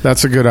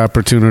that's a good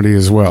opportunity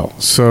as well.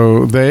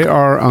 So they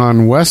are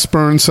on West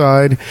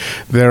Burnside.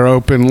 They're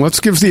open.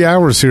 Let's give the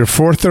hours here: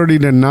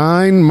 4:30 to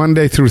 9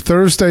 Monday through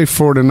Thursday,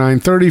 4 to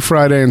 9:30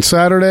 Friday and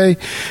Saturday,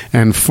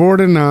 and 4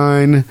 to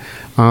 9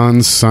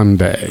 on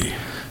Sunday.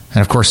 And,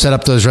 of course, set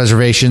up those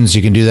reservations.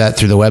 You can do that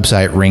through the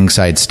website,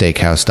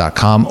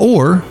 ringsidesteakhouse.com,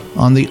 or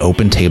on the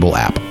Open Table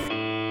app.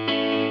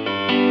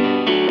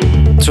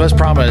 So as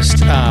promised,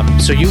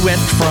 so you went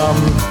from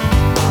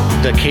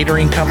the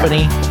catering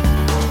company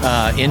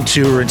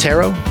into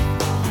Rintaro?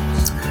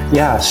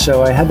 Yeah,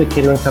 so I had the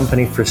catering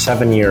company for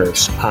 7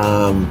 years.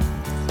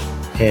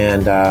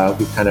 And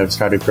we kind of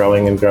started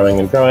growing, and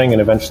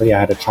eventually I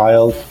had a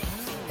child.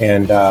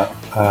 And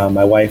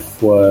my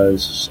wife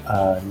was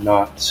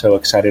not so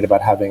excited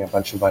about having a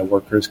bunch of my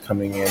workers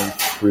coming in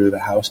through the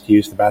house to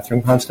use the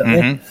bathroom constantly.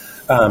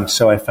 Mm-hmm.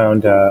 So I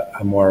found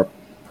a more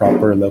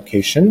proper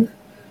location.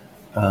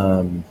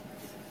 And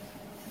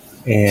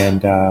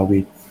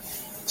we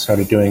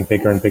started doing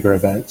bigger and bigger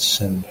events,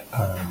 and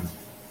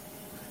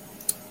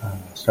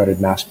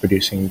started mass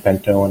producing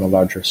bento on a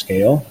larger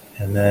scale.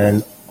 And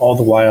then all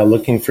the while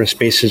looking for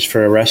spaces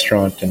for a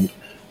restaurant. And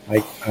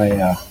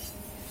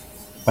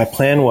my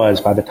plan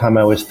was, by the time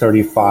I was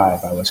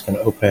 35, I was going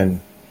to open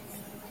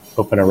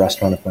a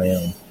restaurant of my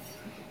own.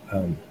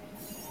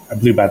 I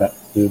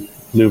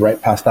blew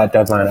right past that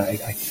deadline.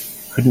 I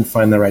couldn't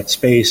find the right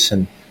space,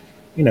 and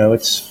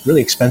it's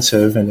really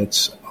expensive, and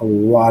it's a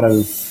lot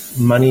of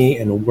money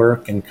and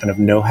work and kind of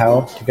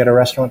know-how to get a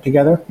restaurant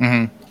together.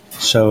 Mm-hmm.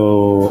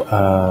 So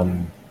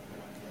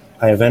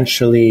I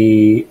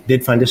eventually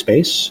did find a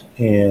space,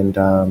 and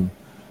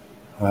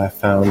I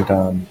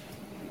found.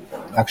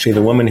 Actually,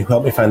 the woman who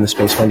helped me find the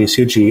space, Wendy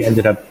Suji,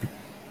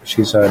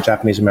 she's a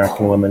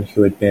Japanese-American woman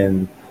who had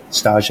been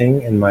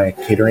staging in my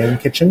catering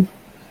kitchen.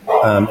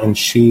 And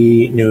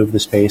she knew of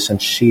the space,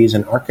 and she's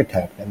an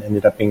architect and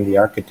ended up being the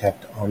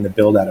architect on the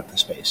build-out of the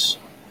space.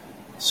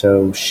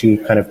 So she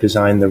kind of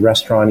designed the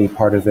restaurant-y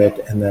part of it,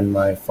 and then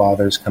my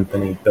father's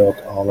company built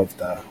all of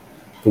the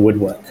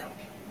woodwork.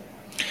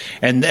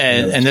 And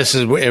this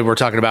is, we're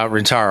talking about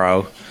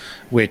Rintaro.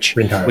 Which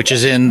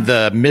is in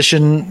the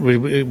Mission,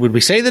 would we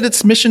say that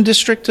it's Mission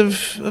District of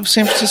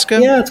San Francisco?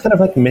 Yeah, it's kind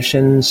of like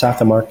Mission, South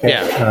of Market.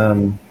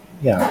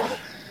 Yeah.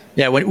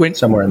 When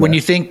somewhere in when there.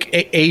 You think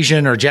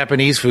Asian or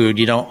Japanese food,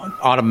 you don't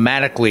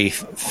automatically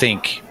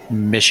think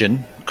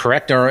Mission,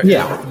 correct? Or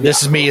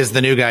this is me as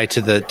the new guy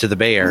to the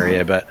Bay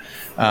Area, but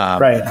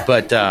right.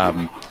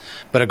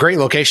 But a great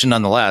location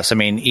nonetheless. I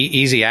mean,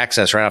 easy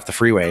access right off the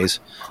freeways.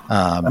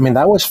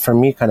 That was for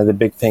me kind of the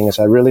big thing, is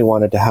I really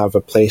wanted to have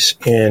a place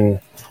in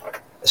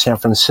San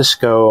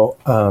Francisco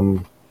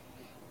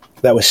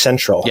that was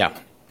central. Yeah.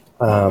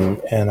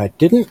 And I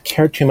didn't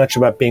care too much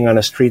about being on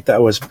a street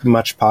that was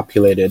much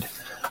populated.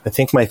 I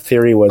think my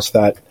theory was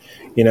that,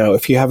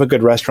 if you have a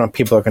good restaurant,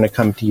 people are going to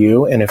come to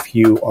you. And if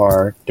you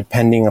are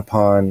depending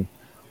upon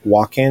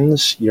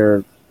walk-ins,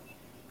 you're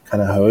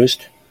kind of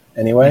hosed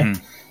anyway.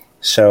 Mm-hmm.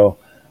 So,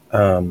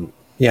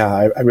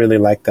 I really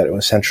like that it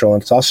was central.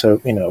 And it's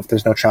also, if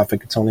there's no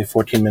traffic, it's only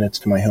 14 minutes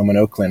to my home in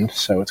Oakland.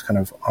 So it's kind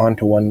of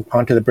onto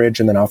the bridge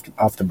and then off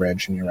the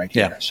bridge, and you're right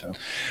here. So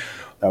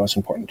that was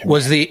important to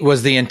me.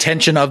 Was the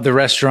intention of the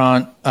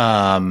restaurant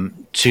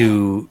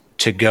to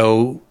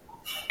go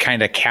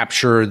kind of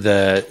capture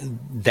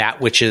that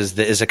which is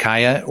the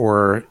Izakaya,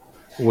 or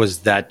was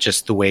that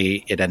just the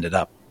way it ended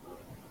up?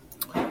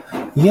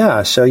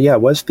 Yeah, so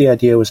the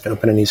idea was to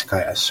open an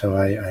Izakaya, so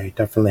I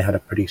definitely had a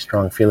pretty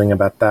strong feeling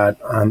about that.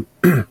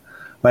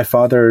 My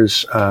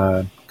father's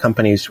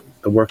company's,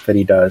 the work that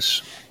he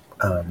does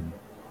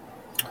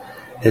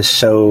is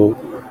so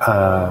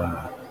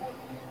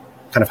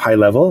kind of high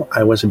level.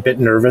 I was a bit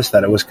nervous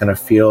that it was going to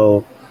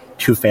feel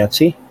too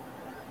fancy.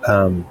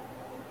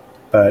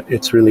 but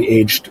it's really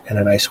aged in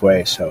a nice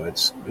way. So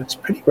it's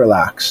pretty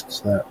relaxed.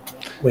 So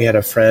we had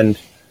a friend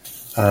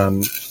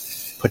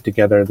put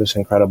together this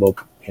incredible,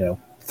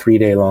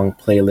 3-day long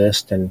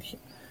playlist, and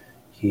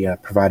he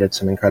provided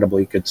some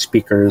incredibly good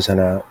speakers and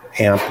a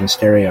amp and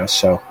stereo,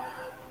 so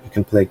we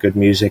can play good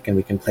music and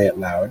we can play it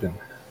loud, and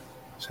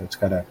so it's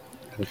got a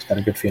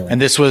good feeling. And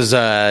this was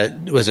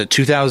it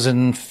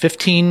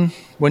 2015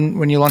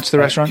 when you launched the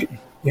restaurant?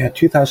 Yeah,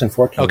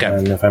 2014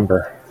 okay.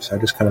 November. So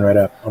just coming right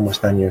up,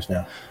 almost 9 years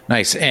now.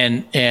 Nice.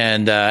 And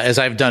as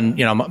I've done,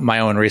 my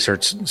own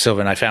research,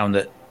 Sylvan, I found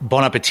that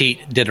Bon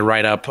Appetit did a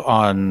write up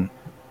on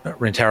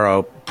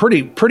Rintaro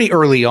pretty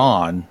early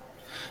on,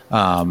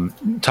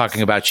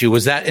 talking about you.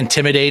 Was that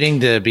intimidating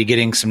to be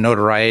getting some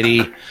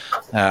notoriety,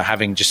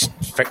 having just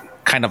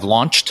kind of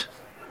launched?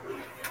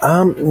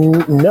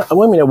 No, I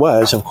mean, it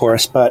was, of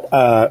course, but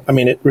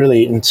it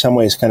really, in some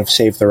ways, kind of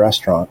saved the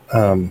restaurant.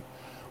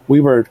 We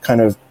were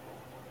kind of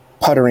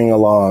puttering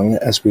along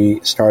as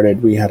we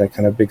started. We had a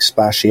kind of big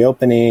splashy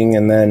opening,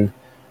 and then,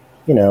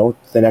 the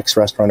next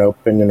restaurant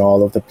opened, and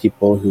all of the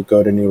people who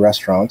go to new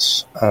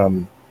restaurants,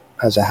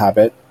 as a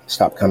habit,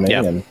 stopped coming.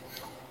 Yeah. And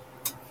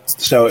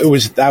so it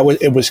was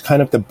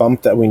kind of the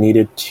bump that we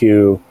needed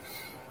to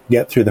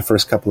get through the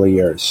first couple of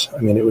years. I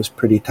mean, it was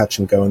pretty touch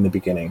and go in the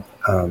beginning.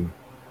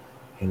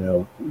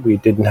 We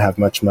didn't have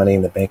much money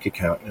in the bank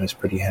account. It was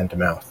pretty hand to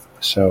mouth.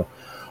 So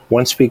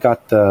once we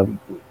got the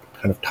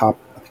kind of top,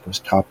 I think it was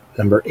top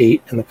number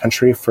 8 in the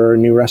country for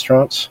new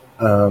restaurants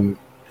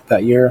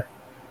that year,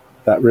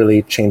 that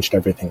really changed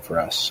everything for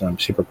us. So I'm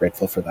super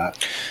grateful for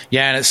that.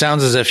 Yeah, and it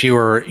sounds as if you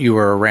were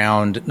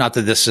around. Not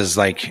that this is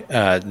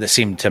this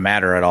seemed to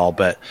matter at all,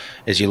 but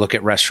as you look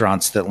at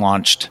restaurants that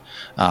launched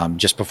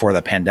just before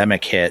the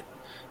pandemic hit,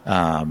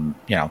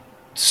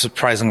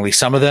 surprisingly,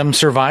 some of them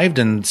survived,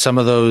 and some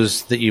of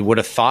those that you would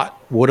have thought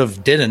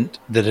didn't,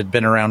 that had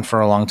been around for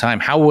a long time.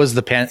 How was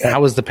the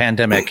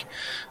pandemic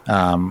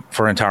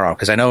for Rintaro?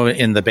 Because I know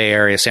in the Bay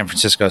Area, San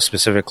Francisco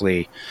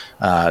specifically,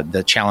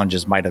 the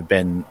challenges might have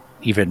been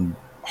even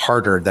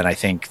harder than I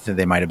think that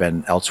they might have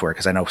been elsewhere.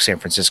 Because I know San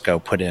Francisco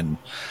put in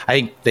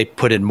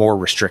more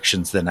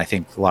restrictions than I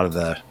think a lot of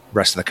the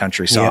rest of the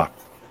country saw.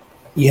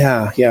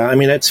 Yeah. I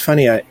mean, it's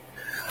funny. I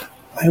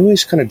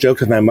always kind of joke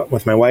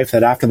with my wife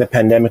that after the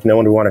pandemic, no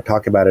one would want to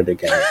talk about it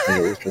again.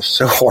 It was just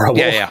so horrible.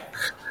 Yeah.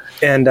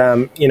 And,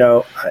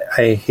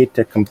 I hate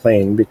to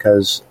complain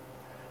because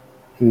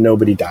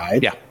nobody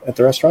died at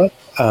the restaurant.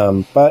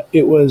 But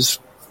it was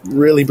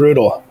really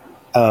brutal.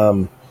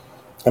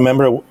 I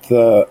remember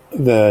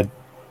the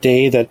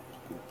day that,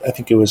 I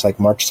think it was like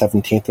March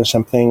 17th or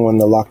something when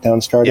the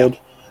lockdown started.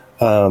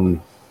 Yeah.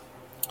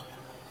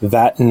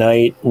 That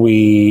night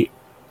we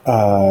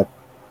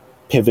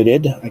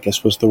pivoted, I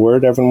guess was the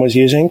word everyone was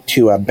using,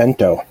 to a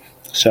bento.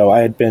 So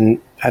I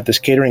had this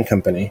catering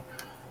company,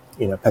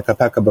 Peka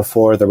Peka,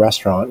 before the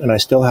restaurant, and I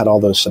still had all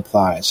those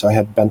supplies. So I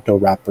had bento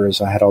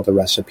wrappers, I had all the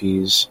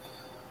recipes,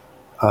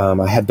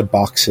 I had the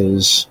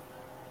boxes,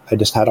 I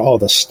just had all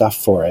the stuff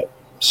for it.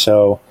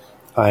 So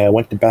I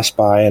went to Best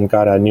Buy and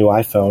got a new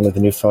iPhone with a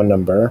new phone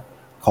number,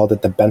 called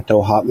it the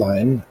Bento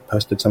Hotline,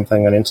 posted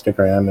something on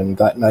Instagram, and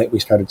that night we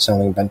started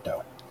selling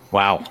bento.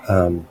 Wow.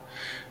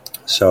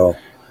 So,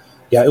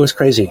 yeah, it was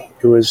crazy.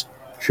 It was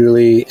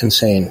truly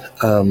insane.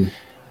 And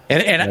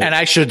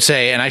I should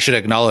say, and I should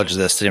acknowledge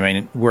this. I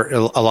mean,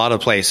 a lot of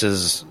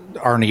places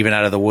aren't even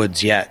out of the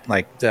woods yet.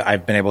 Like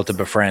I've been able to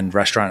befriend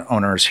restaurant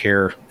owners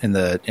here I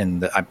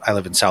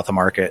live in South of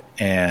Market,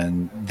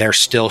 and they're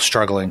still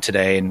struggling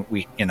today. And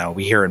we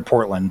hear in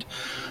Portland,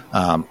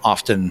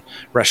 often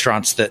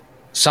restaurants that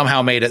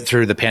somehow made it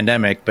through the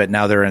pandemic, but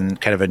now they're in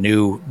kind of a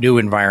new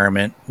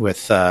environment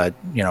with,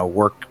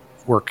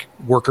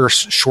 worker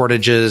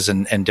shortages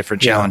and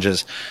different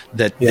challenges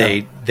that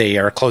they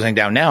are closing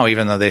down now,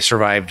 even though they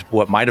survived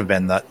what might have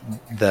been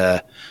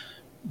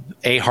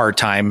a hard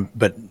time,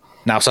 but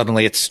now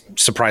suddenly it's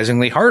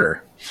surprisingly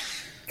harder.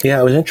 Yeah,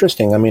 it was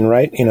interesting. I mean,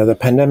 right, the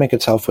pandemic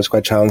itself was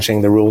quite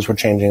challenging. The rules were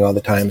changing all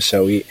the time.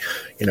 So we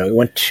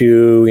went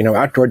to,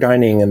 outdoor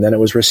dining, and then it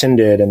was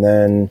rescinded. And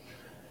then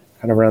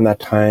kind of around that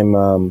time,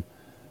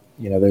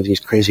 there's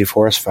these crazy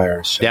forest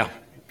fires. So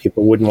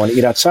people wouldn't want to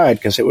eat outside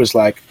because it was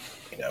like,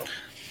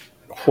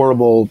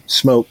 horrible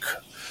smoke.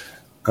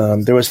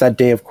 There was that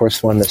day, of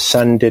course, when the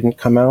sun didn't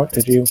come out.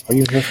 Are you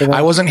here for that?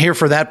 I wasn't here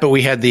for that, but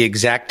we had the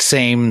exact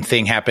same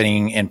thing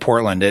happening in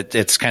Portland.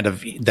 It's kind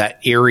of that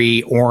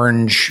eerie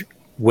orange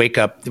wake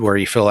up where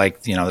you feel like,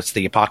 it's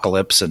the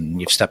apocalypse and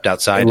you've stepped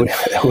outside.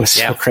 It was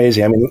so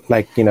crazy. I mean,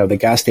 the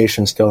gas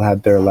stations still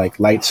had their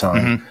lights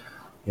on,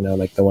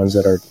 like the ones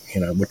that are,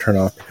 would turn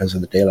off because of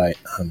the daylight.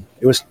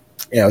 It was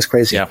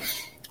crazy. Yeah.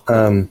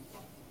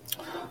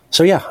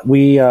 So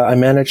I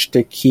managed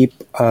to keep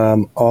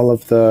all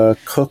of the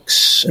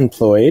cooks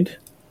employed,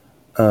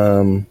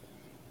 and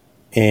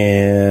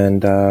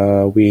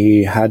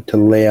we had to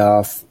lay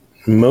off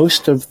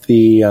most of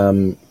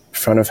the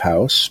front of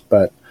house,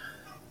 but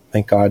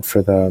thank God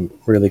for the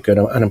really good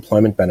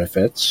unemployment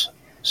benefits.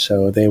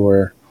 So they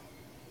were,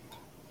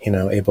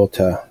 able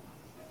to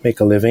make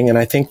a living, and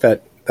I think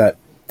that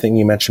thing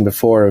you mentioned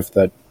before of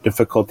the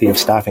difficulty of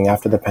staffing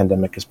after the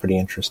pandemic is pretty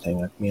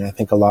interesting. I mean, I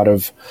think a lot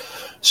of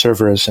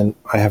servers, and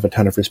I have a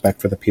ton of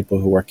respect for the people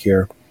who work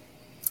here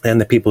and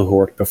the people who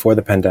worked before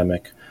the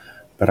pandemic.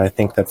 But I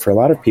think that for a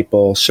lot of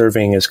people,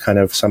 serving is kind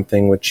of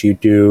something which you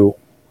do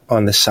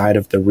on the side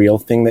of the real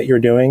thing that you're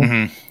doing.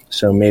 Mm-hmm.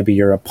 So maybe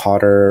you're a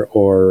potter,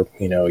 or,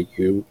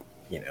 you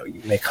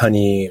make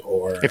honey,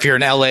 or if you're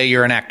in LA,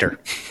 you're an actor.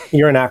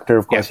 You're an actor,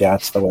 of course. Yeah,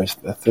 that's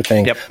the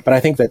thing. Yep. But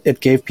I think that it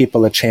gave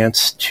people a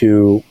chance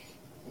to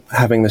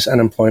having this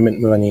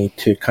unemployment money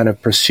to kind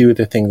of pursue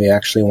the thing they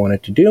actually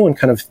wanted to do and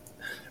kind of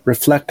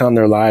reflect on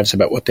their lives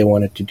about what they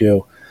wanted to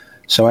do.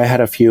 So I had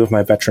a few of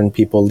my veteran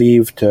people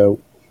leave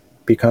to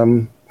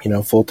become,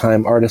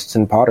 full-time artists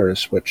and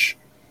potters, which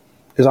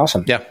is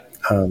awesome. Yeah.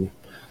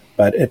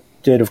 But it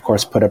did, of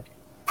course, put a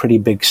pretty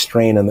big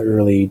strain in the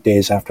early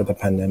days after the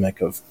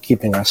pandemic of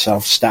keeping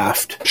ourselves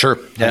staffed. Sure.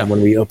 Yeah.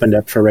 When we opened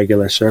up for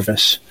regular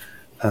service.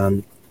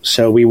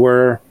 So we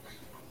were,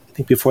 I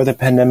think before the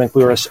pandemic,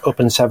 we were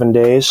open 7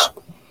 days,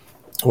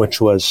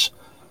 which was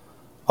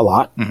a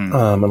lot, mm-hmm.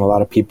 And a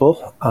lot of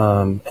people.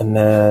 And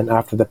then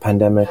after the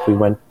pandemic, we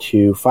went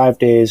to 5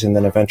 days and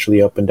then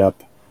eventually opened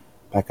up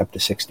back up to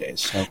 6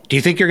 days. So. Do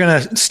you think you're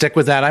going to stick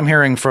with that? I'm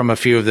hearing from a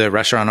few of the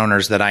restaurant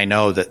owners that I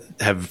know that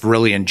have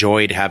really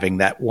enjoyed having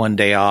that 1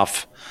 day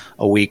off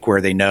a week where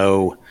they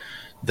know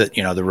that,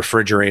 the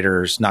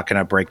refrigerator's not going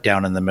to break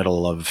down in the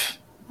middle of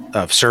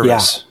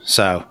service. Yeah.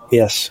 So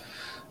yes,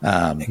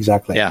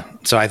 exactly. Yeah.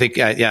 So I think,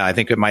 I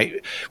think it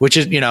might, which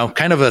is,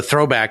 kind of a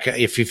throwback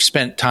if you've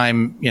spent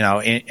time,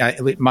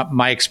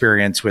 my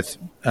experience with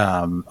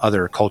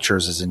other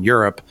cultures is in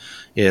Europe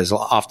is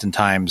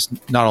oftentimes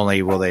not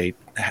only will they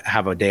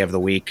have a day of the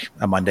week,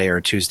 a Monday or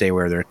a Tuesday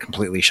where they're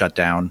completely shut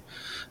down,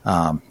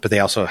 but they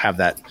also have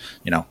that,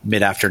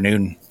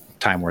 mid-afternoon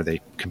time where they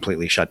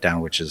completely shut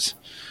down, which is,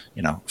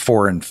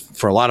 for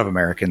a lot of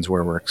Americans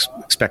where we're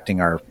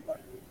expecting our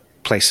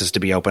places to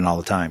be open all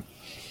the time.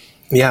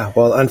 Yeah,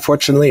 well,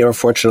 unfortunately or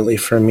fortunately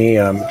for me,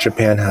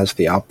 Japan has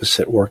the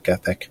opposite work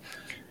ethic.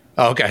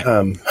 Oh, okay.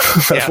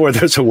 Where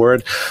there's a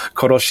word,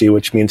 koroshi,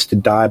 which means to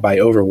die by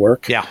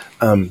overwork. Yeah.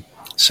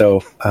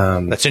 So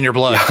that's in your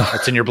blood. Yeah.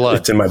 That's in your blood.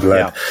 It's in my blood.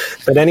 Yeah.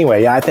 But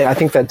anyway, I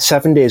think that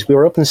 7 days, we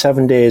were open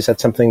 7 days.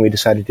 That's something we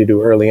decided to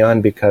do early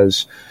on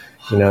because,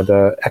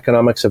 the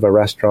economics of a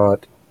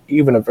restaurant,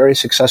 even a very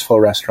successful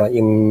restaurant,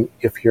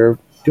 if you're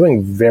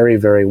doing very,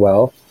 very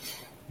well,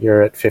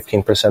 you're at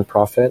 15%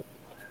 profit.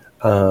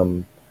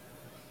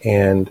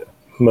 And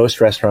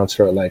most restaurants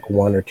are at like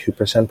 1 or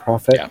 2%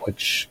 profit, yeah.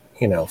 Which,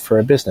 for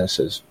a business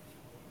is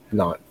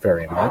not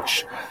very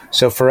much.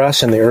 So for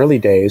us in the early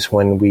days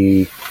when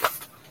we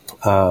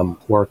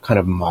were kind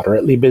of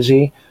moderately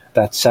busy,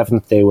 that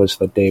 7th day was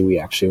the day we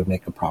actually would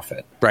make a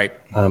profit. Right.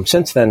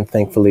 Since then,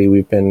 thankfully,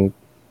 we've been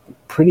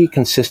pretty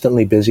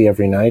consistently busy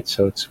every night.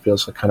 So it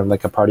feels kind of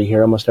like a party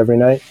here almost every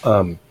night.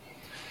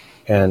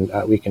 And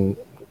we can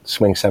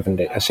swing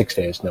 6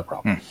 days, no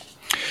problem.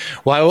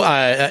 Well,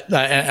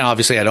 and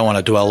obviously I don't want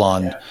to dwell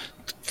on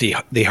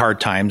the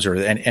hard times or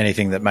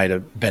anything that might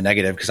have been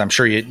negative, because I'm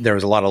sure there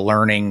was a lot of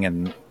learning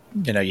and,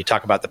 you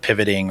talk about the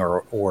pivoting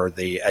or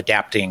the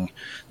adapting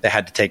that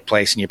had to take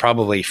place, and you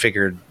probably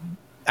figured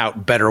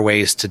out better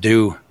ways to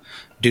do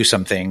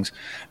some things.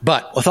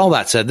 But with all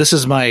that said, this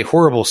is my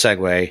horrible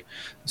segue,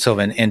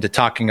 Sylvan, into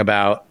talking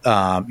about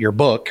your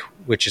book,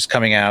 which is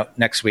coming out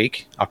next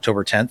week,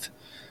 October 10th.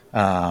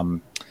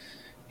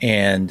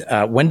 And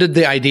when did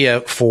the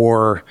idea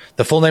for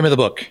the full name of the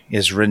book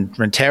is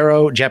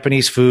Rintaro,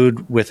 Japanese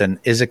Food with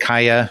an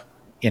Izakaya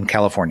in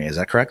California. Is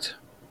that correct?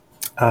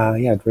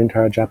 Yeah,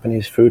 Rintaro,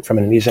 Japanese Food from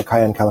an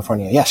Izakaya in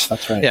California. Yes,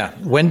 that's right. Yeah.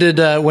 When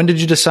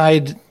did you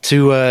decide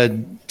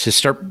to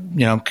start,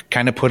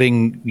 kind of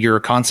putting your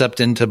concept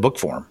into book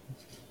form?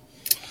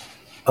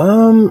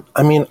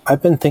 I mean,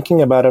 I've been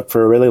thinking about it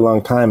for a really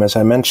long time. As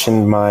I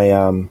mentioned,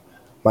 my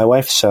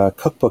wife's a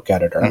cookbook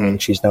editor. Mm-hmm. I mean,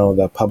 she's now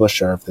the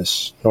publisher of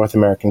this North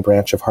American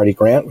branch of Hardy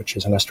Grant, which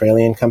is an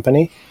Australian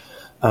company.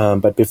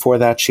 But before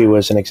that, she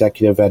was an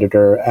executive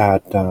editor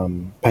at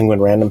Penguin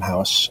Random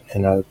House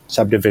in a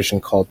subdivision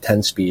called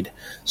 10 Speed.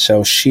 So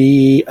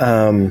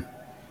I've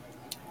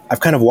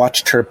kind of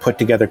watched her put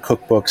together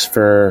cookbooks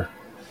for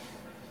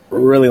a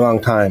really long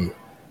time.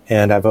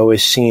 And I've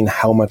always seen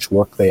how much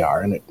work they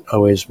are. And it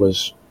always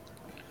was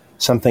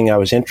something I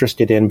was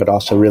interested in, but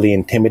also really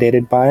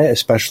intimidated by,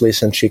 especially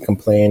since she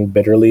complained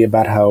bitterly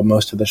about how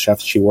most of the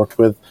chefs she worked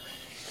with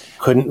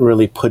couldn't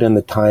really put in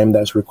the time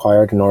that was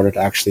required in order to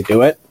actually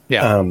do it.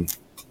 Yeah.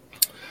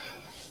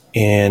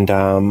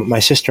 My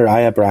sister,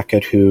 Aya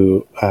Brackett,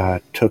 who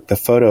took the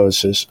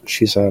photos,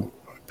 she's a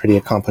pretty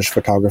accomplished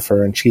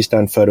photographer, and she's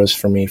done photos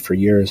for me for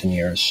years and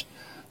years.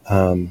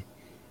 For,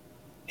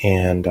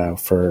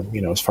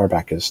 as far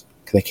back as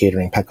the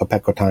catering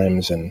Peko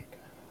times and,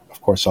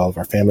 of course, all of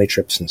our family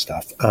trips and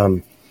stuff.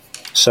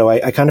 So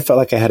I kind of felt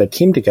like I had a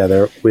team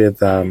together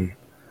with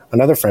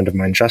another friend of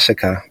mine,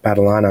 Jessica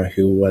Badalana,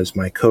 who was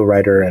my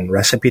co-writer and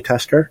recipe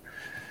tester.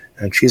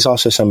 And she's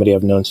also somebody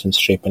I've known since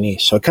Chez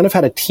Panisse. So I kind of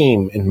had a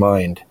team in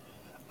mind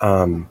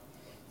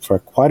for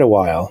quite a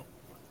while.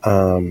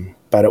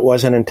 But it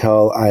wasn't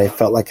until I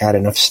felt like I had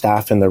enough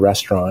staff in the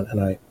restaurant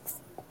and I,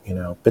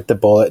 bit the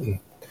bullet and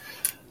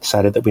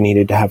decided that we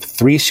needed to have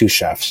 3 sous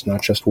chefs,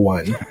 not just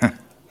one,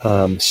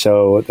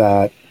 so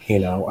that,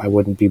 I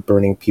wouldn't be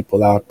burning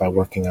people out by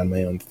working on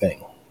my own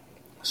thing.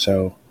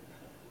 So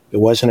it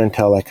wasn't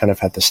until I kind of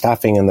had the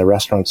staffing in the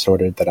restaurant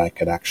sorted that I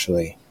could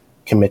actually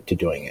commit to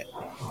doing it.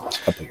 A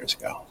couple of years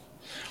ago.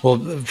 Well,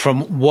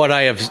 from what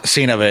I have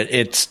seen of it,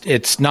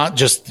 it's not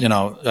just,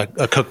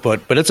 a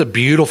cookbook, but it's a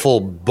beautiful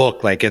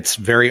book. Like, it's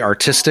very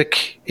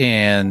artistic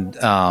and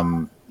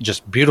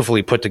just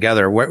beautifully put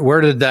together.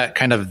 Where did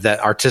that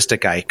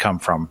artistic eye come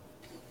from?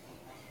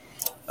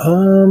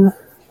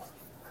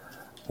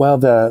 Well,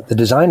 the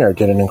designer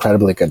did an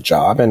incredibly good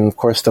job. And of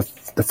course, the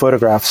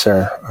photographs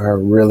are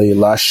really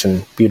lush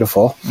and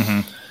beautiful.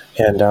 Mm-hmm.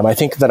 And I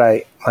think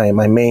that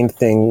my main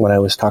thing when I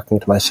was talking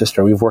to my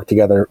sister, we've worked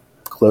together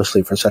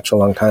closely for such a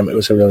long time. It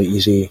was a really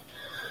easy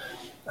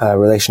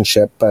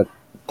relationship, but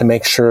to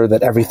make sure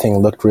that everything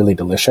looked really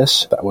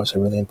delicious, that was a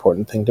really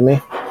important thing to me,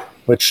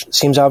 which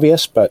seems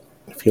obvious, but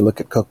if you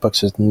look at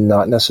cookbooks, is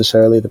not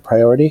necessarily the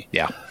priority.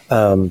 Yeah.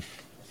 And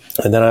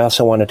then I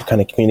also wanted to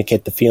kind of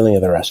communicate the feeling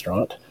of the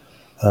restaurant.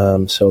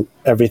 So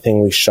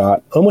everything we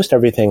shot, almost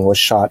everything was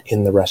shot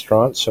in the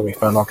restaurant. So we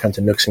found all kinds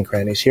of nooks and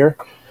crannies here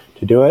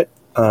to do it.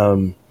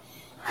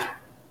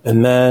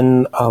 And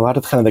then a lot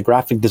of the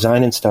graphic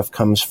design and stuff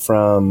comes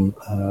from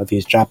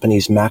these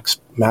Japanese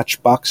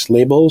matchbox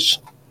labels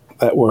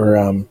that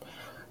were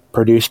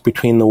produced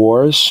between the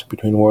wars,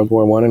 between World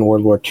War I and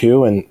World War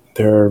II, and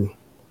they're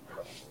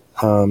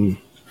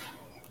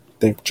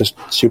just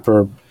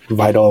super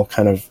vital,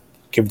 kind of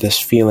give this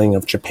feeling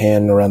of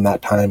Japan around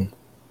that time.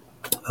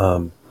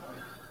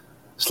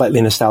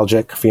 Slightly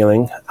nostalgic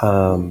feeling.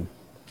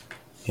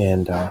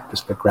 And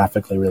just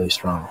graphically really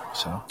strong.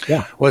 So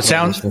yeah. Well, it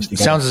sounds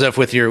as if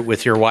with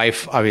your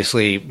wife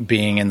obviously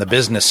being in the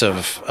business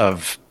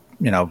of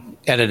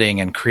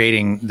editing and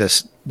creating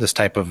this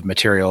type of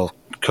material,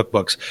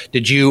 cookbooks.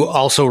 Did you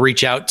also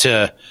reach out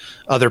to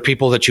other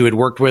people that you had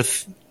worked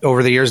with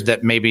over the years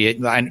that maybe,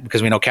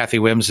 because we know Cathy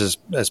Whims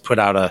has put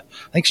out I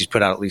think she's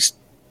put out at least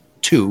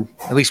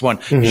one.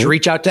 Mm-hmm. Did you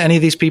reach out to any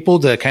of these people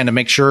to kind of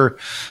make sure,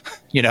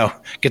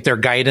 get their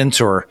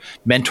guidance or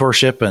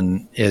mentorship?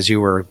 And as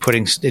you were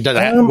putting, it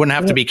wouldn't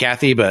have to be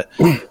Cathy, but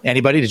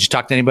anybody, did you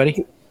talk to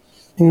anybody?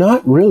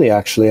 Not really,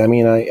 actually. I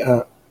mean,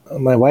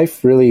 my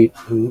wife really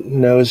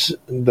knows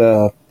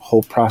the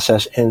whole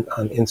process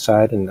on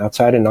inside and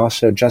outside. And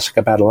also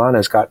Jessica Badalana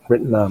has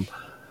written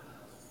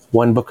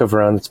one book of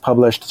her own that's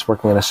published. It's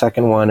working on a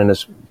second one and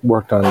has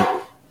worked on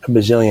a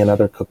bazillion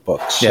other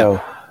cookbooks. Yeah.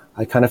 So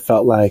I kind of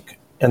felt like,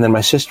 and then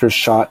my sisters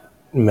shot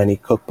many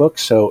cookbooks,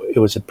 so it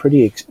was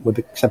with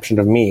the exception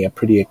of me, a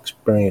pretty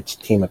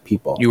experienced team of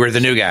people. You were the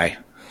new guy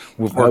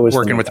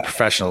working with the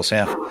professionals,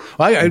 yeah.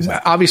 Well,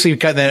 Exactly. Obviously, you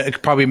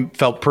probably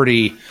felt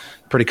pretty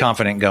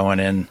confident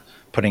going in,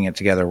 putting it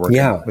together,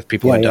 working with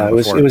people who'd done it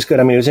before. It was good.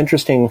 I mean, it was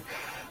interesting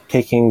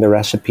taking the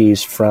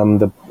recipes from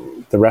the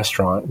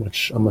restaurant,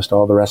 which almost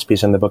all the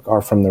recipes in the book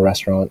are from the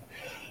restaurant,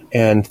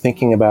 and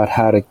thinking about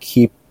how to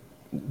keep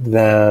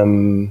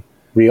them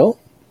real.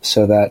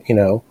 So that,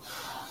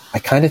 I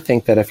kind of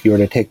think that if you were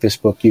to take this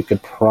book, you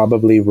could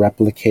probably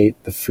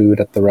replicate the food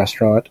at the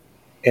restaurant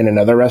in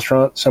another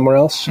restaurant somewhere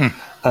else.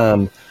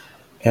 And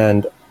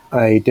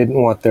I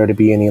didn't want there to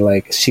be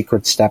any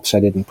secret steps I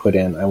didn't put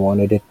in. I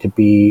wanted it to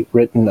be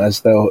written as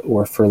though it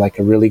were for a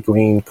really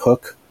green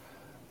cook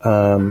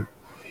who,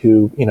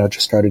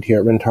 just started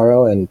here at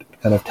Rintaro, and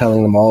kind of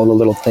telling them all the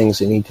little things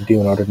they need to do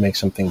in order to make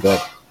something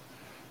good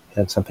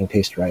and something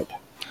taste right.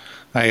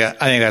 I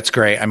think that's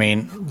great. I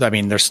mean,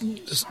 there's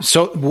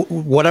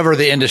whatever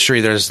the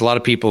industry, there's a lot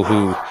of people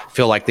who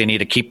feel like they need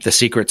to keep the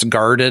secrets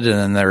guarded, and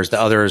then there's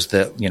the others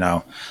that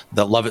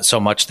that love it so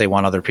much they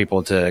want other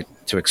people to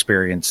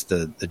experience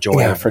the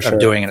joy of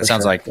doing it. It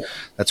sounds like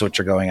that's what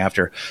you're going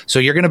after. So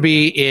you're going to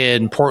be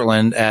in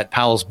Portland at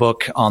Powell's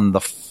Books on the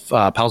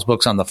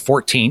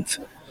 14th.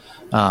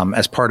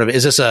 As part of it.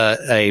 Is this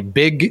a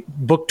big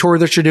book tour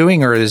that you're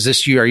doing, or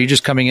are you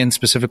just coming in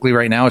specifically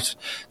right now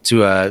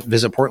to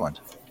visit Portland?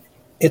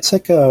 It's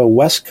like a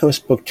West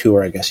Coast book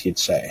tour, I guess you'd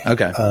say.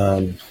 Okay.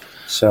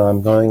 So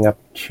I'm going up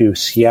to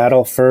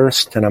Seattle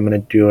first, and I'm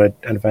going to do an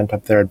event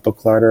up there at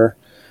Book Larder,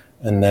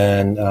 and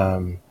then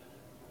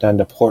down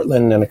to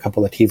Portland and a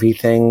couple of TV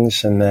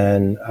things, and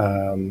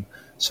then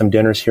some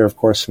dinners here, of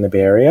course, in the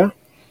Bay Area.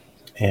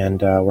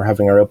 And we're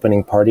having our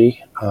opening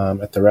party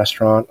at the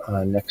restaurant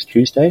on next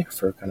Tuesday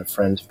for kind of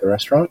friends of the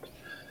restaurant,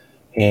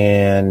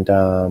 and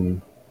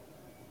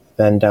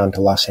then down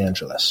to Los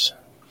Angeles.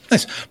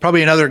 Nice.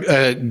 Probably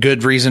another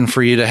good reason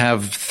for you to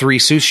have 3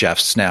 sous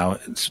chefs now,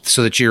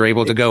 so that you're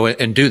able to go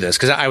and do this.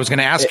 Because I was going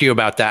to ask you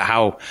about that.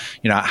 How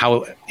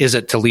is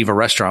it to leave a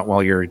restaurant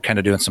while you're kind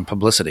of doing some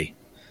publicity?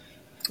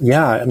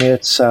 Yeah, I mean,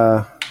 it's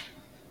right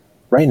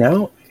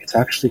now it's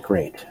actually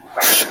great.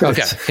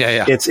 Okay,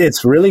 yeah.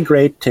 It's really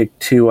great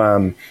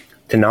to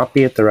not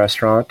be at the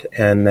restaurant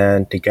and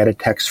then to get a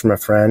text from a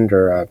friend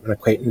or an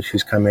acquaintance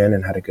who's come in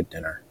and had a good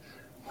dinner.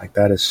 Like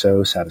that is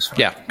so satisfying.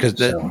 Yeah, because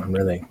I'm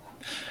really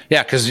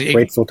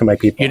grateful to my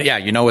people.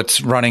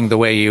 It's running the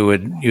way you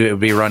would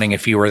be running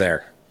if you were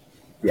there.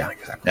 Yeah,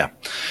 exactly. Yeah.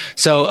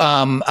 So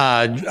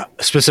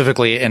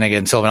specifically, and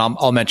again, Sylvan,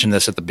 I'll mention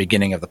this at the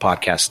beginning of the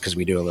podcast because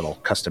we do a little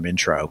custom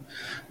intro.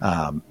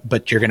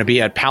 But you're going to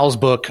be at Powell's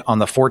Book on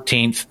the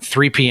 14th,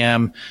 3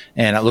 p.m.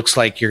 And it looks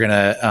like you're going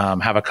to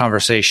have a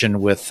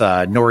conversation with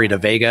Nori De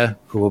Vega,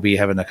 who will be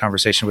having a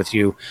conversation with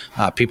you.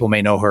 People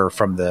may know her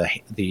from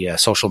the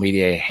social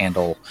media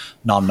handle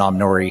Nom Nom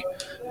Nori.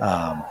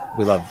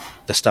 We love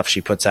the stuff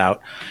she puts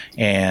out.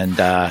 And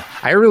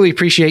I really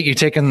appreciate you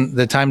taking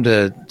the time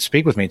to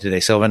speak with me today,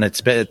 Sylvan.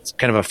 It's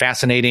kind of a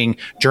fascinating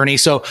journey.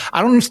 So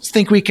I don't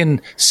think we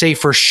can say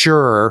for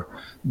sure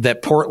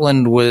that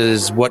Portland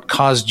was what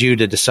caused you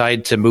to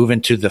decide to move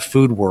into the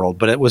food world,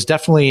 but it was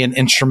definitely an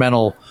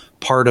instrumental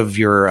part of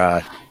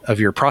your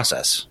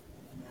process.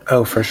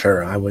 Oh, for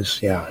sure.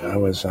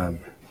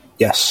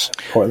 Yes,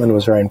 Portland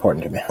was very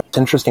important to me. It's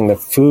interesting. The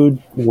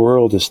food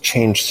world has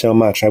changed so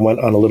much. I went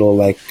on a little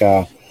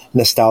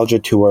nostalgia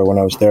tour when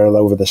I was there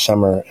over the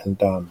summer,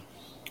 and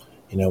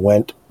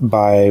went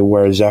by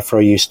where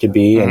Zeffro used to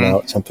be, and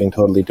now it's something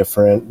totally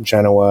different.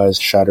 Genoa is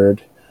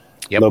shuttered.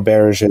 Yep.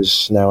 L'Auberge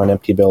is now an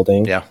empty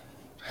building. Yeah,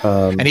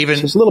 and even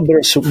so it's a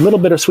little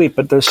bittersweet.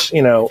 But there's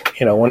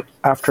when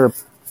after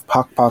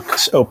Pok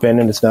Pok's open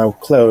and it's now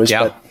closed,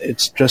 but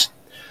it's just.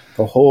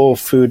 The whole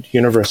food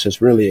universe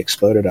has really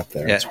exploded up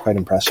there. Yeah. It's quite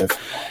impressive.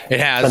 It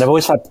has. And I've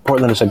always thought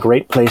Portland is a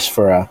great place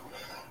for a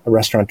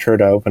restaurateur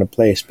to open a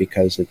place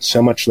because it's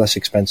so much less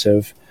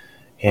expensive,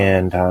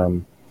 and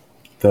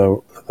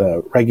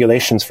the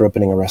regulations for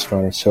opening a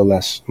restaurant are so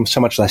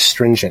much less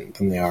stringent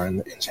than they are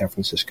in San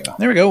Francisco.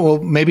 There we go. Well,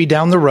 maybe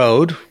down the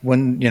road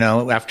when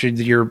after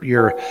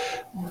your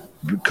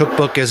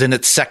cookbook is in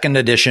its second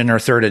edition or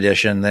third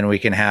edition, then we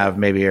can have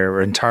maybe a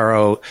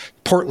Rintaro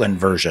Portland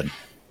version.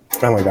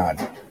 Oh my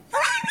God.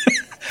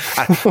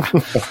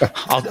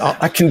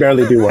 I can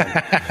barely do one.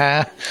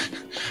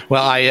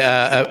 Well, I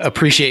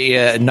appreciate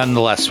you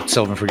nonetheless,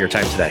 Sylvan, for your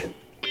time today.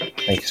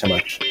 Thank you so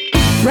much.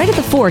 Right at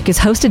the Fork is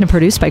hosted and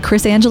produced by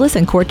Chris Angeles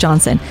and Court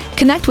Johnson.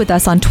 Connect with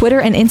us on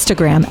Twitter and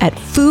Instagram at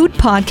Food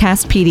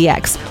Podcast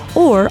PDX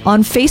or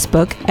on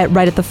Facebook at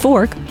Right at the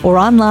Fork or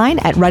online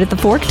at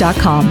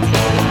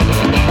rightatthefork.com.